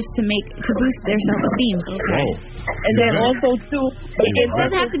 It's just to boost their self-esteem. Okay. And then also too, it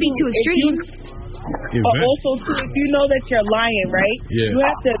doesn't have to be too extreme. But also too, if you know that you're lying, right? Yeah. You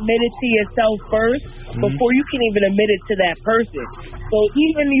have to admit it to yourself first before you can even admit it to that person. So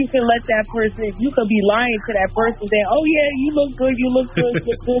even you can let that person, you could be lying to that person, saying, "Oh yeah, you look good, you look good."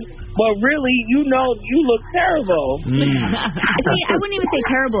 But really, you know, you look terrible. See, I wouldn't even say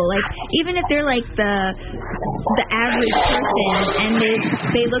terrible. Like, even if they're like the average person and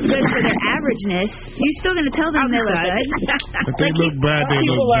they look good for their averageness, you're still gonna tell them they look good. If they look bad, they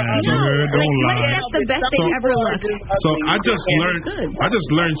look bad. Don't lie. What if that's the best they've ever looked? So I just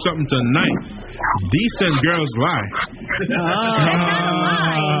learned something tonight. Decent girls lie.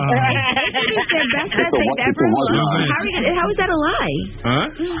 It's their best that they've ever looked. How is that a lie? Huh?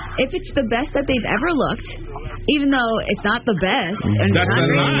 If it's the best that they've ever looked, even though it's not the best, and that's a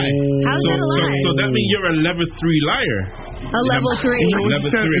lie. How is that a lie? So that means you're a level 3 liar. A level 3. Level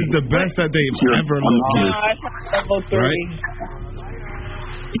 3 is the best that they've ever looked. Level 3. Right?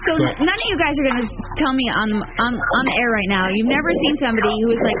 So none of you guys are going to tell me on the air right now. You've never seen somebody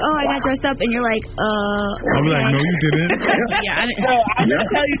who was like, oh, I got dressed up, and you're like, I'm like, no, you didn't. I'm going to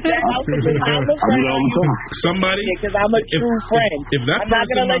tell you that I'm a friend. Somebody. Because I'm a true friend. If that I'm not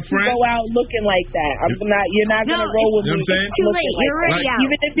going to let you go out looking like that. You're not going to roll with me. It's too late. You're already out.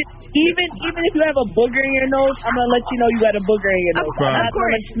 Even if you have a booger in your nose, I'm going to let you know you got a booger in your nose. Of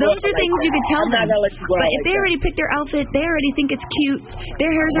course. Those are things you could tell them. But if they already picked their outfit, they already think it's cute, their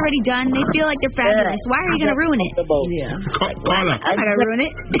hair's already done, they feel like they're fabulous. Why are you going to ruin it? Yeah. Carla. I'm not going to ruin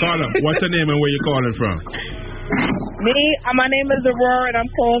it. Carla, what's your name and where you calling from? Me, my name is Aurora, and I'm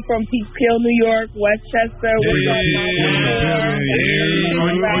calling from Peekskill, New York, Westchester.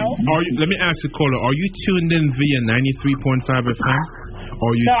 Let me ask you, Carla, are you tuned in via 93.5 FM?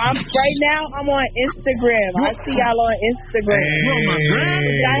 No, right now I'm on Instagram. I see y'all on Instagram.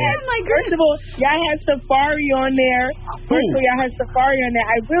 First of all, y'all had Safari on there. First of all, y'all had Safari on there.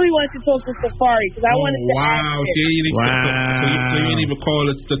 I really wanted to talk to Safari because I wanted to. Wow. So you didn't even call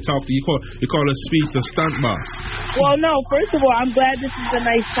it to talk to. You call it speak to Stunt Boss. Well, no. First of all, I'm glad this is a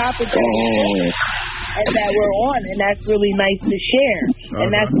nice topic. And that we're on, and that's really nice to share.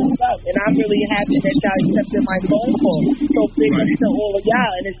 And that's what's up. And I'm really happy that y'all accepted my phone call. So big up to all of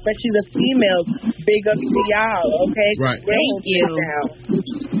y'all, and especially the females. Big up to y'all, okay? Right. Thank you.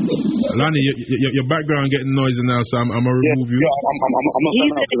 Lonnie, your background getting noisy now, so I'm gonna remove you.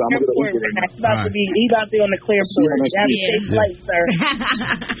 He's about to be on the clear port. You have a safe flight, sir.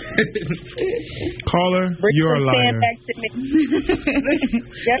 Caller, you're a liar. Back to me.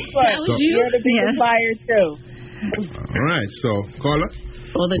 Guess what? You're the biggest liar. Too. All right, so Carla,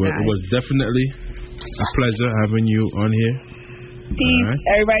 it was definitely a pleasure having you on here. Peace. Right.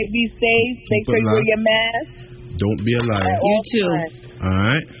 Everybody be safe. Make sure you wear your mask. Don't be a liar. You too. All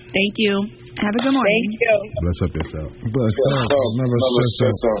right. Thank you. Have a good morning. Thank you. Bless up yourself. Bless up. Never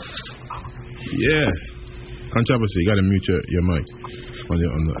stress up. Yeah. Controversy. You got to mute your mic on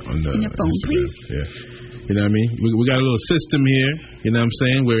your phone, please. Yeah. You know what I mean? We got a little system here, you know what I'm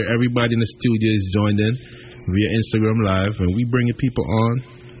saying, where everybody in the studio is joined in via Instagram Live, and we bringing people on,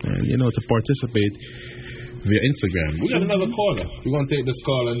 and to participate via Instagram. We got another caller. We're going to take this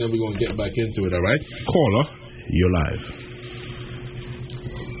call, and then we're going to get back into it, all right? Caller, you're live.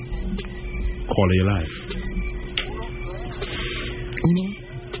 Caller, you're live.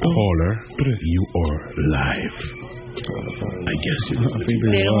 Caller, you are live. I guess you know. They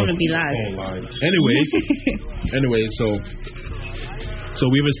don't want to be live. Anyway, so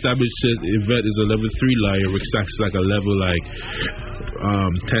we've established that Yvette is a level 3 liar, which acts like a level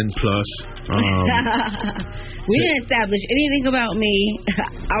 10 plus. We didn't establish anything about me.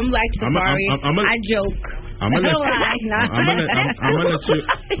 I'm like Safari. I joke. I'm gonna let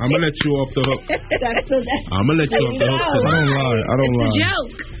you off the hook. I'm gonna let you off the hook. I don't lie. It's a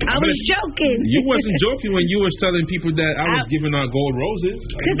joke. I was joking. You wasn't joking when you were telling people that I was giving out gold roses.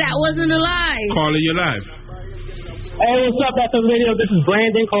 Because that wasn't a lie. Caller, you're live. Hey, what's up, FM Radio? This is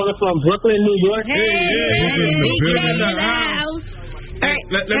Brandon calling from Brooklyn, New York. Hey, Brandon. Hey,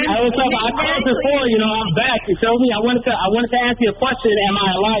 what's up? I called before, I'm back. You feel me? I wanted to ask you a question. Am I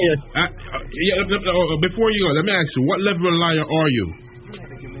a liar? Before you go, let me ask you, what level of liar are you?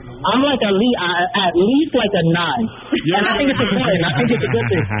 I'm like at least like a 9. And I think it's important. I think it's a good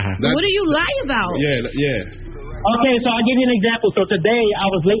thing. What do you lie about? Yeah. Okay, so I'll give you an example. So today I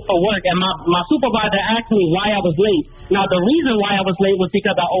was late for work, and my supervisor asked me why I was late. Now, the reason why I was late was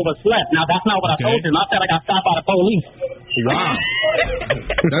because I overslept. Now, that's not what I told him. I said I got stopped by the police. Wow.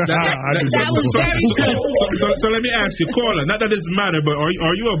 That was very good. So let me ask you, caller, not that it matter, but are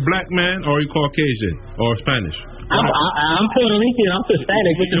you a black man or are you Caucasian or Spanish? I'm Puerto Rican. I'm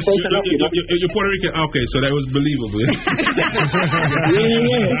Hispanic, which is close enough. You're Puerto Rican? Okay, so that was believable. Yeah.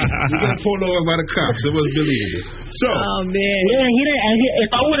 You got pulled over by the cops. It was believable. So. Oh, man. Yeah, he didn't. And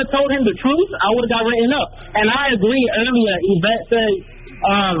if I would have told him the truth, I would have got written up. And I agree earlier, Yvette said,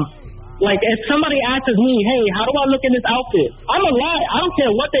 if somebody asks me, hey, how do I look in this outfit? I'm a lie. I don't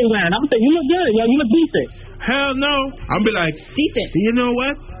care what they wearing. I'm going to say, you look good. Yo, you look decent. Hell no. I'll be like, decent. You know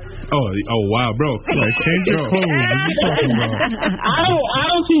what? Oh wow, bro. Like, change your clothes. What you talking about? I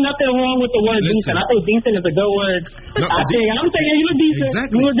don't see nothing wrong with the word decent. I think decent is a good word. No, I'm saying you look decent.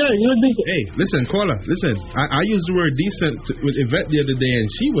 Exactly. You look good. You look decent. Hey, listen, caller, listen. I used the word decent with Yvette the other day, and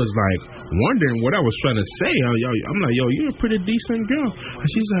she was like wondering what I was trying to say. I'm like, yo, you're a pretty decent girl. And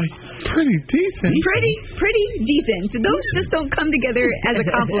she's like, pretty decent. Pretty decent. Those just don't come together as a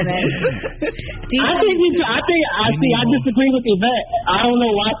compliment. I disagree with Yvette. I don't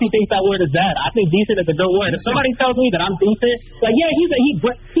know why she thinks that word is bad. I think decent is a good word. If somebody tells me that I'm decent, like, yeah, he's a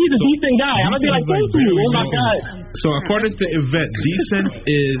decent guy. I'm gonna be like, thank you. Oh my God. So according to Yvette, decent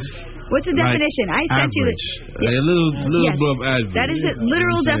is. What's the definition? Like I sent you a little yes. above average. That is the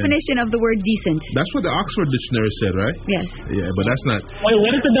literal definition of the word decent. That's what the Oxford Dictionary said, right? Yes. Yeah, but that's not. Wait,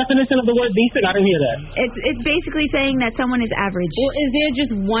 what is the definition of the word decent? I didn't hear that. It's basically saying that someone is average. Well, is there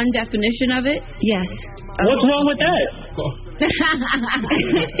just one definition of it? Yes. What's wrong with that?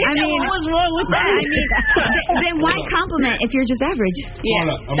 I mean, what's wrong with that? I mean, then why compliment if you're just average?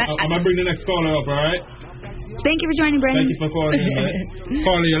 Yeah. I'm gonna bring the next caller up, all right? Thank you for joining, Brandon. Thank you for calling in, man.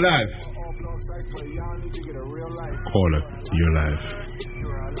 Caller, you're live. Caller, you're live.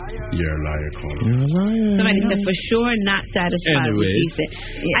 You're a liar, caller. You're a liar. Somebody said for sure not satisfied with Anyways. decent.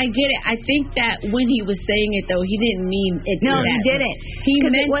 I get it. I think that when he was saying it though, he didn't mean it. No, that he didn't. He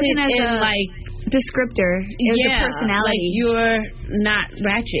meant it wasn't it as in a like descriptor. It was a personality. Like you're not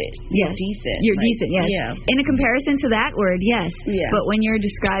ratchet. You're decent. You're like, decent, yes. Yeah. In a comparison to that word, yes. Yeah. But when you're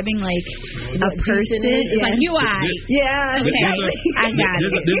describing like a person, it's like you are. Yeah. Okay. I got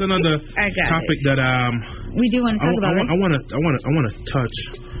it. There's another topic that we do want to talk about. I want to touch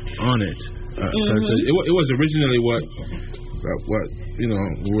on it. It was originally what we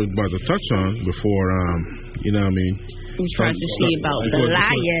were about to touch on before. You know what I mean? We were trying to see about the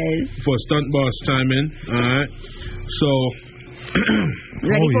liars. For Stunt Boss time in. All right. So.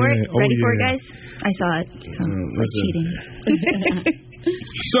 Ready for it? Ready for it, guys? I saw it. So it's cheating.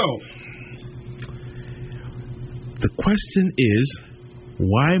 So, the question is,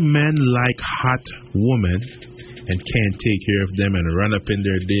 why men like hot women and can't take care of them and run up in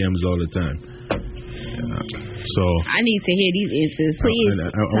their DMs all the time? So I need to hear these answers, please.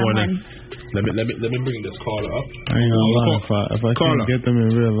 Let me bring this caller up. I ain't gonna lie. If I can't get them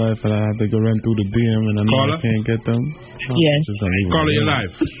in real life and I have to go run through the DM and I know I can't get them, just gonna leave Caller, you're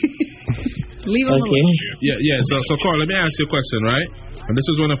live. Leave them alone. Yeah. So caller, let me ask you a question, right? And this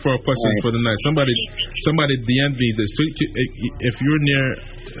is one of our questions for the night. Somebody DM'd me this. If you're near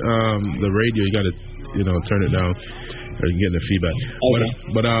the radio, you gotta turn it down or you get the feedback.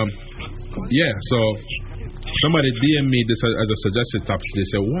 Okay. But yeah. So somebody DM'd me this as a suggested topic. They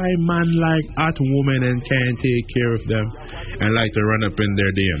said, why man like hot women and can't take care of them and like to run up in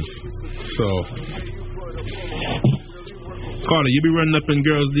their DMs? So, caller, you be running up in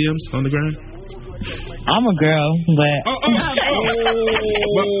girls' DMs on the ground? I'm a girl, but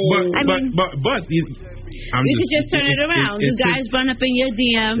but we could just turn it around. You guys run up in your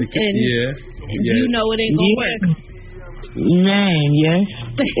DM and you know it ain't gonna work. Man, yes.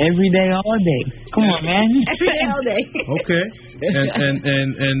 Every day, all day. Come on, man. Every day, all day. Okay.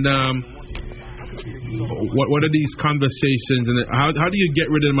 And what are these conversations and how do you get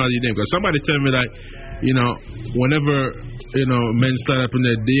rid of them out of your name? Because somebody tell me that, whenever men start up in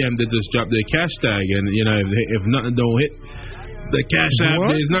their DM, they just drop their cash tag, and if nothing don't hit the cash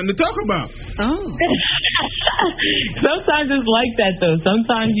app, there's nothing to talk about. Oh. Sometimes it's like that though.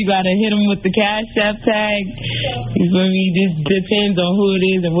 Sometimes you gotta hit them with the cash app tag. You feel me? Just depends on who it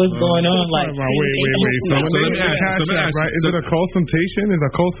is and what's going on. Like, wait. So let me ask, right? Is it a consultation? Is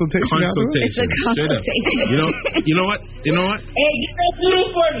a consultation? It's a consultation. You know what? Hey, get that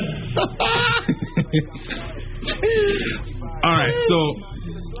blue for me. All right, so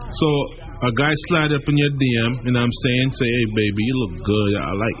a guy slide up in your DM, and I'm saying, say, hey baby, you look good.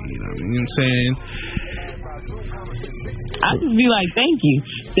 I like you. You know what I'm saying? I just be like, thank you.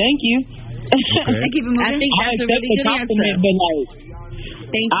 Okay. Keep it moving. I think that's a really good answer. But like,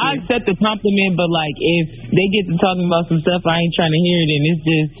 thank you. I accept the compliment, but like, if they get to talking about some stuff I ain't trying to hear, then it's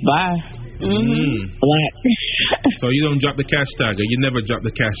just bye. Like, so you don't drop the cash tag, or you never drop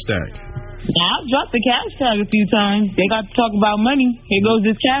the cash tag? I've dropped the cash tag a few times. They got to talk about money. Here goes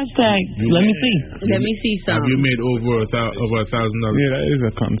this cash tag. Let me see. Let me see some. Have you made over $1,000? Yeah, that is a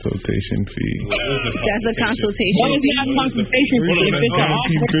consultation fee. That's a consultation fee. It's not a consultation fee. If it's an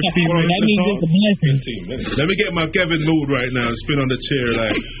offer, that means it's a blessing. Let me get my Kevin mood right now and spin on the chair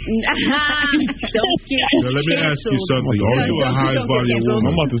like. Let me ask you something. Are you a high value woman?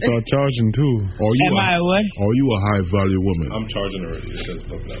 I'm about to start charging too. Am I what? Are you a high value woman? I'm charging already.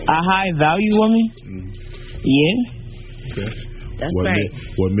 A high value woman? Yeah. Okay. That's right.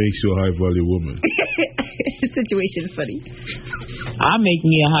 What makes you a high value woman? Situation is funny. I make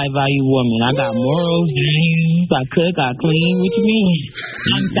me a high value woman. I got morals, values. I cook. I clean. What you mean?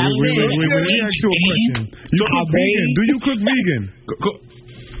 I'm Wait. Let me ask you a question. You cook vegan? Do you cook vegan?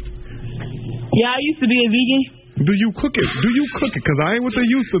 Yeah, I used to be a vegan. Do you cook it? Because I ain't with the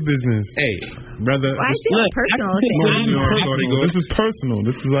use of business. Hey, brother. Why is it personal? This is personal.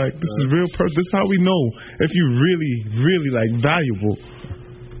 This is real personal. This is how we know if you really, really like valuable.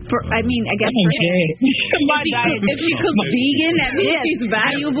 I guess if she cooks vegan, that means she's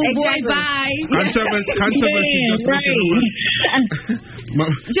valuable. Boy, bye. Controversy.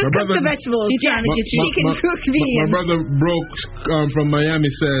 Just cook the vegetables. She's trying to get you. She can cook vegan. My brother Broke from Miami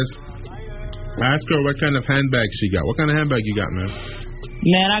says, ask her what kind of handbag she got. What kind of handbag you got, man?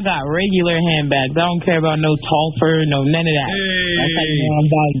 Man, I got regular handbags. I don't care about no Tolfer, no none of that. Hey. That's how you know I'm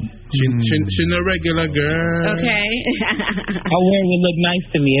valued. She's a regular girl. Okay. I wear what look nice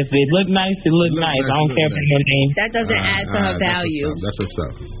to me. If it look nice, it look nice. I don't care about your name. That doesn't add to her value. That's what's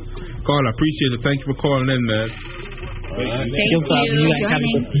up. Carl, I appreciate it. Thank you for calling in, man. Thank you.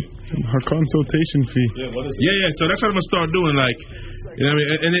 Her consultation fee. Yeah. So that's what I'm gonna start doing. Like, you know what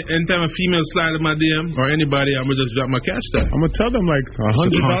I mean? Anytime a female slide in my DM or anybody, I'm gonna just drop my cash tag. I'm gonna tell them like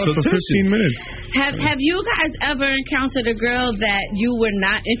 $100 for 15 minutes. Have you guys ever encountered a girl that you were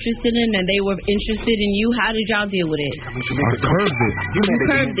not interested in and they were interested in you? How did y'all deal with it? I curved it. You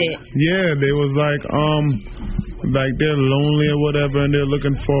curved it. Yeah, they was like they're lonely or whatever, and they're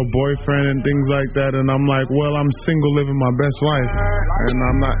looking for a boyfriend and things like that. And I'm like, well, I'm single, living my best life, and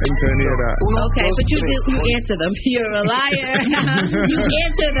I'm not into any of that. Okay, but you answer them. You're a liar. You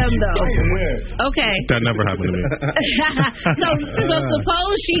answer them though. Okay. That never happened to me. So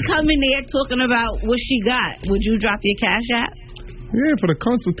suppose she come in there talking about what she got. Would you drop your cash app? Yeah, for the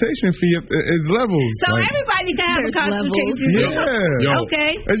consultation fee, it's levels. So everybody can have a consultation fee. Yeah.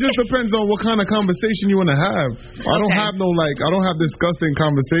 Okay. It just depends on what kind of conversation you want to have. I don't have disgusting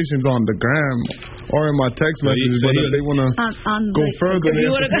conversations on the gram or in my text messages. But if they want to go further, they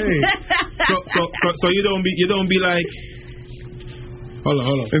have to pay. So you don't be like. Hold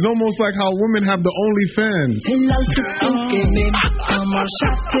on. It's almost like how women have the OnlyFans. And that's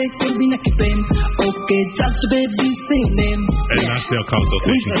their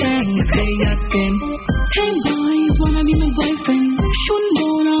consultation. Hey boys, wanna be my boyfriend?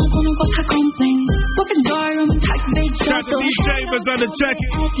 Shout to D. Chambers on the check.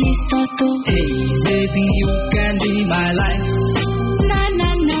 Hey baby, you can be my life. Na.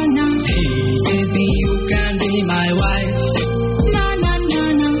 Hey baby, you can be my wife.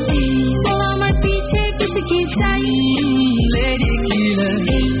 Lady killer,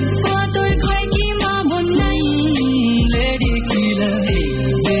 tôi khoe khi mà buồn này. Lady killer,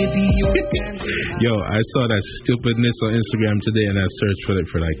 baby you can. Yo, I saw that stupidness on Instagram today, and I searched for it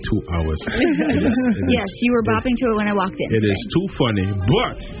for like 2 hours. Yes, you were bopping to it when I walked in. It is too funny,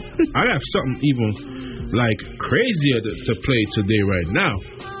 but I have something even like crazier to play today right now.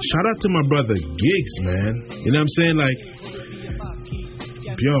 Shout out to my brother Giggs, man. You know what I'm saying? Like,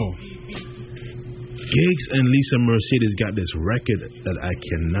 yo. Giggs and Lisa Mercedes got this record that I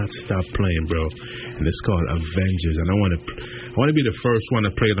cannot stop playing, bro, and it's called Avengers. And I want to be the first one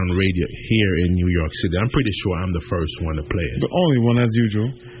to play it on radio here in New York City. I'm pretty sure I'm the first one to play it. The only one, as usual.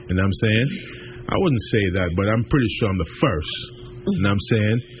 You know what I'm saying? I wouldn't say that, but I'm pretty sure I'm the first. You know what I'm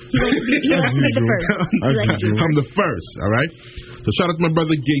saying? You have to be the first. I'm the first, all right? So shout out to my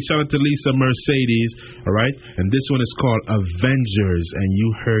brother Giggs, shout out to Lisa Mercedes, all right? And this one is called Avengers, and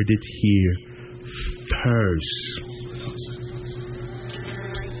you heard it here first.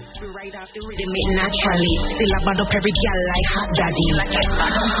 Right off the rhythm, it naturally. Still I bad up every girl like hot daddy.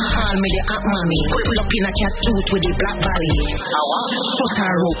 Call me the hot mommy. Pull up in a cat suit with the black body. Shut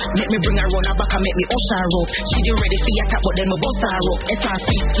her up. Make me bring her round her back and make me push her up. She did ready for your attack, but then me bust her up. SRC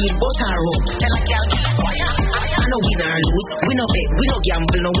kid, bust her up. Tell a girl, I know win or lose. We no bet, we no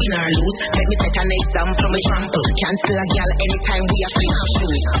gamble, no win or lose. Let me set an example, me trample. Cancel a girl anytime we are free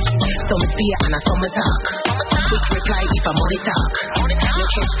shoes. Some spear and a summer talk. Quick reply if I'm money talk. No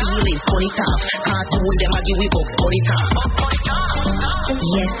catch feelings, money talk. Cartoon them a give we books, money talk.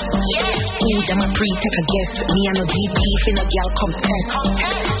 Yes, who them a pre-take a guess. Me and no GP if no girl come test.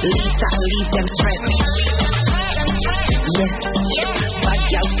 Lisa and leave them stress. Yes, bad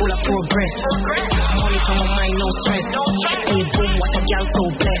girl full of progress. Money from my mind, no stress. Hey boom, what a girl so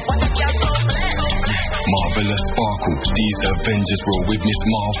blessed. Marvelous sparkle, these Avengers roll with Miss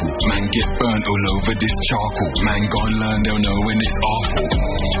Marvel. Man get burnt all over this charcoal. Man gon' learn, they'll know when it's awful.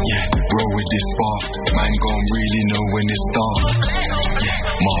 Yeah, roll with this spark. Man gon' really know when it's dark. Yeah,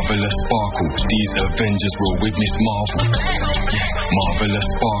 marvelous sparkle, these Avengers roll with Miss Marvel. Yeah. marvelous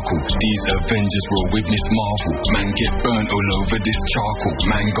sparkle. These Avengers will witness marvel. Man get burnt all over this charcoal.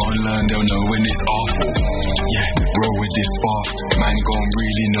 Man gon' learn, they'll know when it's awful. Yeah, roll with this spark. Man gon'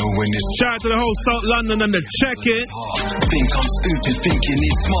 really know when it's. Shout out to the whole South London and the check-in. Think I'm stupid, thinking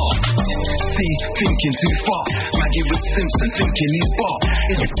he's smart. See, thinking too far. Maggie with Simpson, thinking he's bar.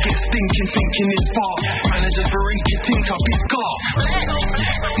 It gets thinking he's far. Managers for Inky, think up his car.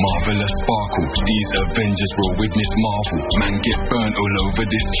 Marvelous sparkle. These Avengers will witness marvel. Man get burnt all over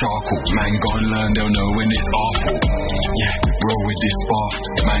this charcoal. Man gon' learn, they'll know when it's awful. Yeah, roll with this spark.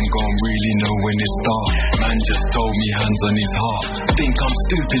 Man gon' really know when it's dark. Man just told me hands on his heart. Think I'm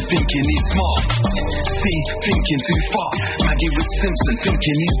stupid, thinking he's smart. See, thinking too far. Maggie with Simpson,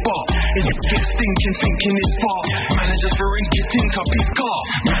 thinking he's bar. It gets thinking he's far. Managers for Inky, think up his car.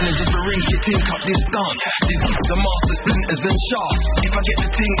 Managers for Inky, think up this dance. These are master splinters and sharks. If I get the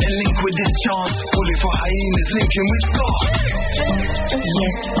thing and link with this chance, bullet for hyenas linking with scars.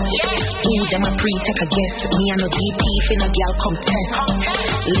 Yes, who them a pre-take a guess. Me and no DP finna girl come test.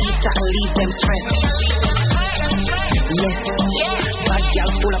 Lisa and leave them stress. Yes, bad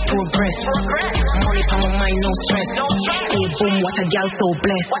girl full of progress. Money for my mind, no stress. Hey boom, what a girl so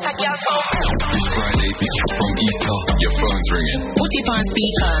blessed. This Friday, bitch from Easter, your phone's ringing. Put it on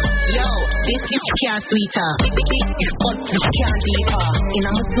speaker. Yo, this is can't sweeter. But we can't deeper. In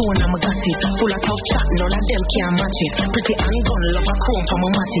a zone, I'm a got it. Full of tough chat, none of them can't match it. Pretty handgun, love a chrome from a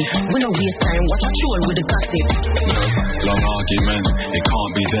matty. We no waste time, watch a troll with the gossip. Long argument, it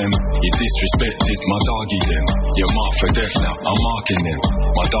can't be them. You disrespected my doggy then. You're marked for death now, I'm marking them.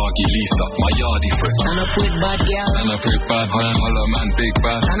 My doggy Lisa, my yardie friend. Stand up with bad girl. Stand up with bad man, holla man, big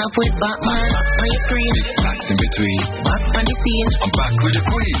bad. Stand up with Batman, on your screen. Big stacks in between. Back on the scene. I'm back with the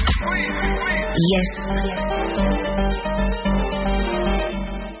queen. Yes.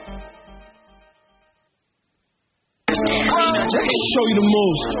 Let me show you the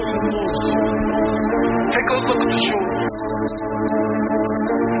moves. Take a look at the shoe.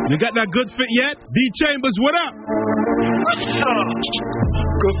 You got that good fit yet? D Chambers, what up?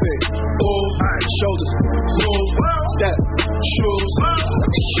 Good fit. Oh, shoulders, move, step, shoes.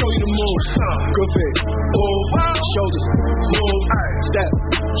 Let me show you the moves. Good fit. Oh, shoulders, move, step,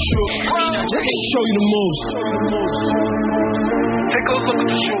 shoes. Let me show you the moves. Take a look at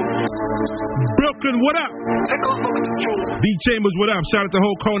the shoe. Brooklyn, what up? Take a look at the shoe. D Chambers, what up? Shout out to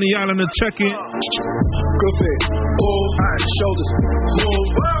whole Coney Island and check-in. Good fit. Oh, shoulders, move,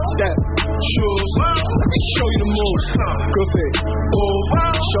 step, shoes. Let me show you the moves. Good fit. Oh,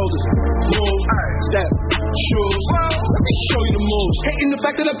 shoulders, move, step, shoes. Let me show you the moves. Hating the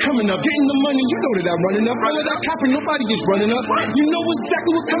fact that I'm coming up, getting the money. You know that I'm running up. All of that capping, nobody is running up. You know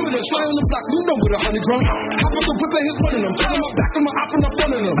exactly what's coming up. Fly on the block, you know what 100 drum. Hop on the whip and hit one of them. Turn my back on my op and I'm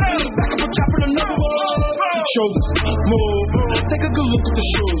front of them. Back up and chopping another one. Shoulders, move. Take a good look at the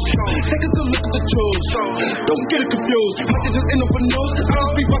shoes. Take a good look at the tools. Don't get it confused. Might just end up a nose. I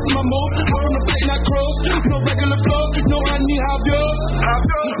just be busting my moves. Hop on the plate and I cross. No regular flow. No, I need half yours.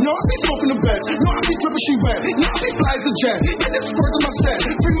 No, I be smoking the best. No, I be dripping, she wet. No, I be fly as a jet. And this words on my set.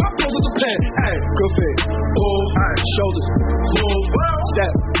 Bring my clothes to the pen. Hey, good fit. Oh, shoulders, move,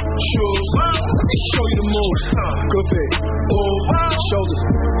 step, shoes. Let me show you the moves. Good fit. Oh, shoulders,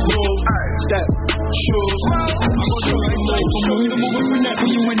 move, step, shoes. Let me show you the moves. Show you the move every night when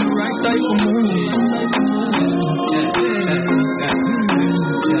you in the right type of mood.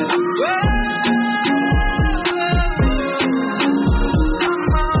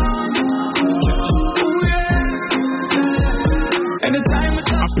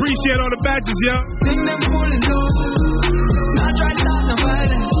 Appreciate all the badges, yo. Think them pulling low. Not try to start the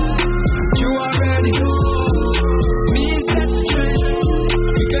violence. You already know. Me set the trend.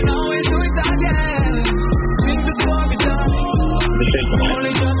 You can always do it again. Think the story done.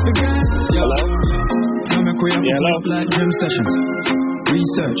 Only just began. Hello? Tell me queer. Yeah, hello. Like gym sessions.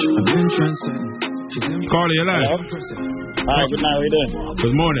 Research. I've been transcending. Carly, you alive? Hi, good night. How you doing?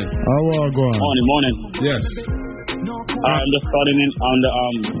 Good morning. How are you going? Morning. Yes. I'm just calling in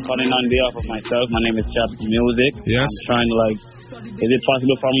calling on behalf of myself. My name is Chaps Music. Yes. I'm trying to is it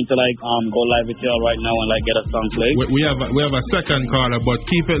possible for me to go live with y'all right now and get a song played? We have a second caller, but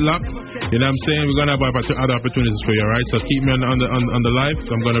keep it locked. You know what I'm saying? We're gonna have other opportunities for you, all right? So keep me on the live.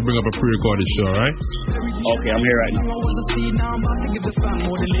 I'm gonna bring up a pre-recorded show, all right? Okay, I'm here right now.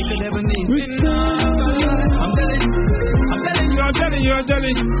 I'm telling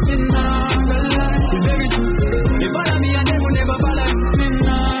you. They follow me and they will never follow me.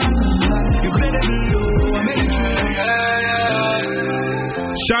 You play the blue, I made it.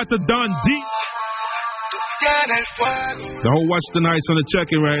 Shout to Don D. The whole Western Heights on the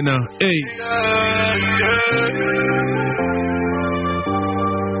check-in right now. Hey.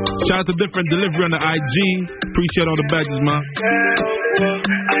 Shout out to Different Delivery on the IG. Appreciate all the badges, man.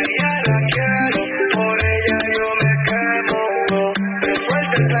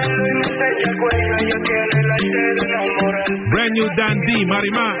 Brand new Dan D,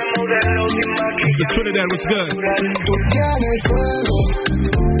 Marima. The Trinidad, what's good? Tú tienes fuego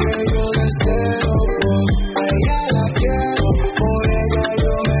que yo deseo. A ella la quiero, por ella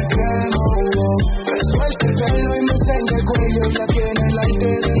yo me quemo. Se suelta el pelo y me enseña el cuello. Ya tiene el arte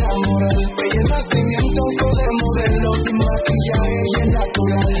de enamorar. Ella es nacimiento de modelo, sin maquillaje, ella es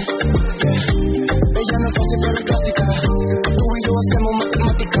natural. Ella no es fácil pero es clásica. Tú y yo hacemos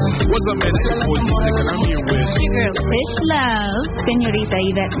matemática. What's up, man? It's your boy D-Nick, and I'm here with your girl Fish Love, Señorita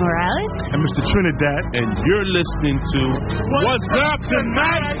Yvette Morales, and Mr. Trinidad, and you're listening to What's Up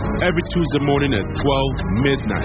Tonight every Tuesday morning at 12 midnight.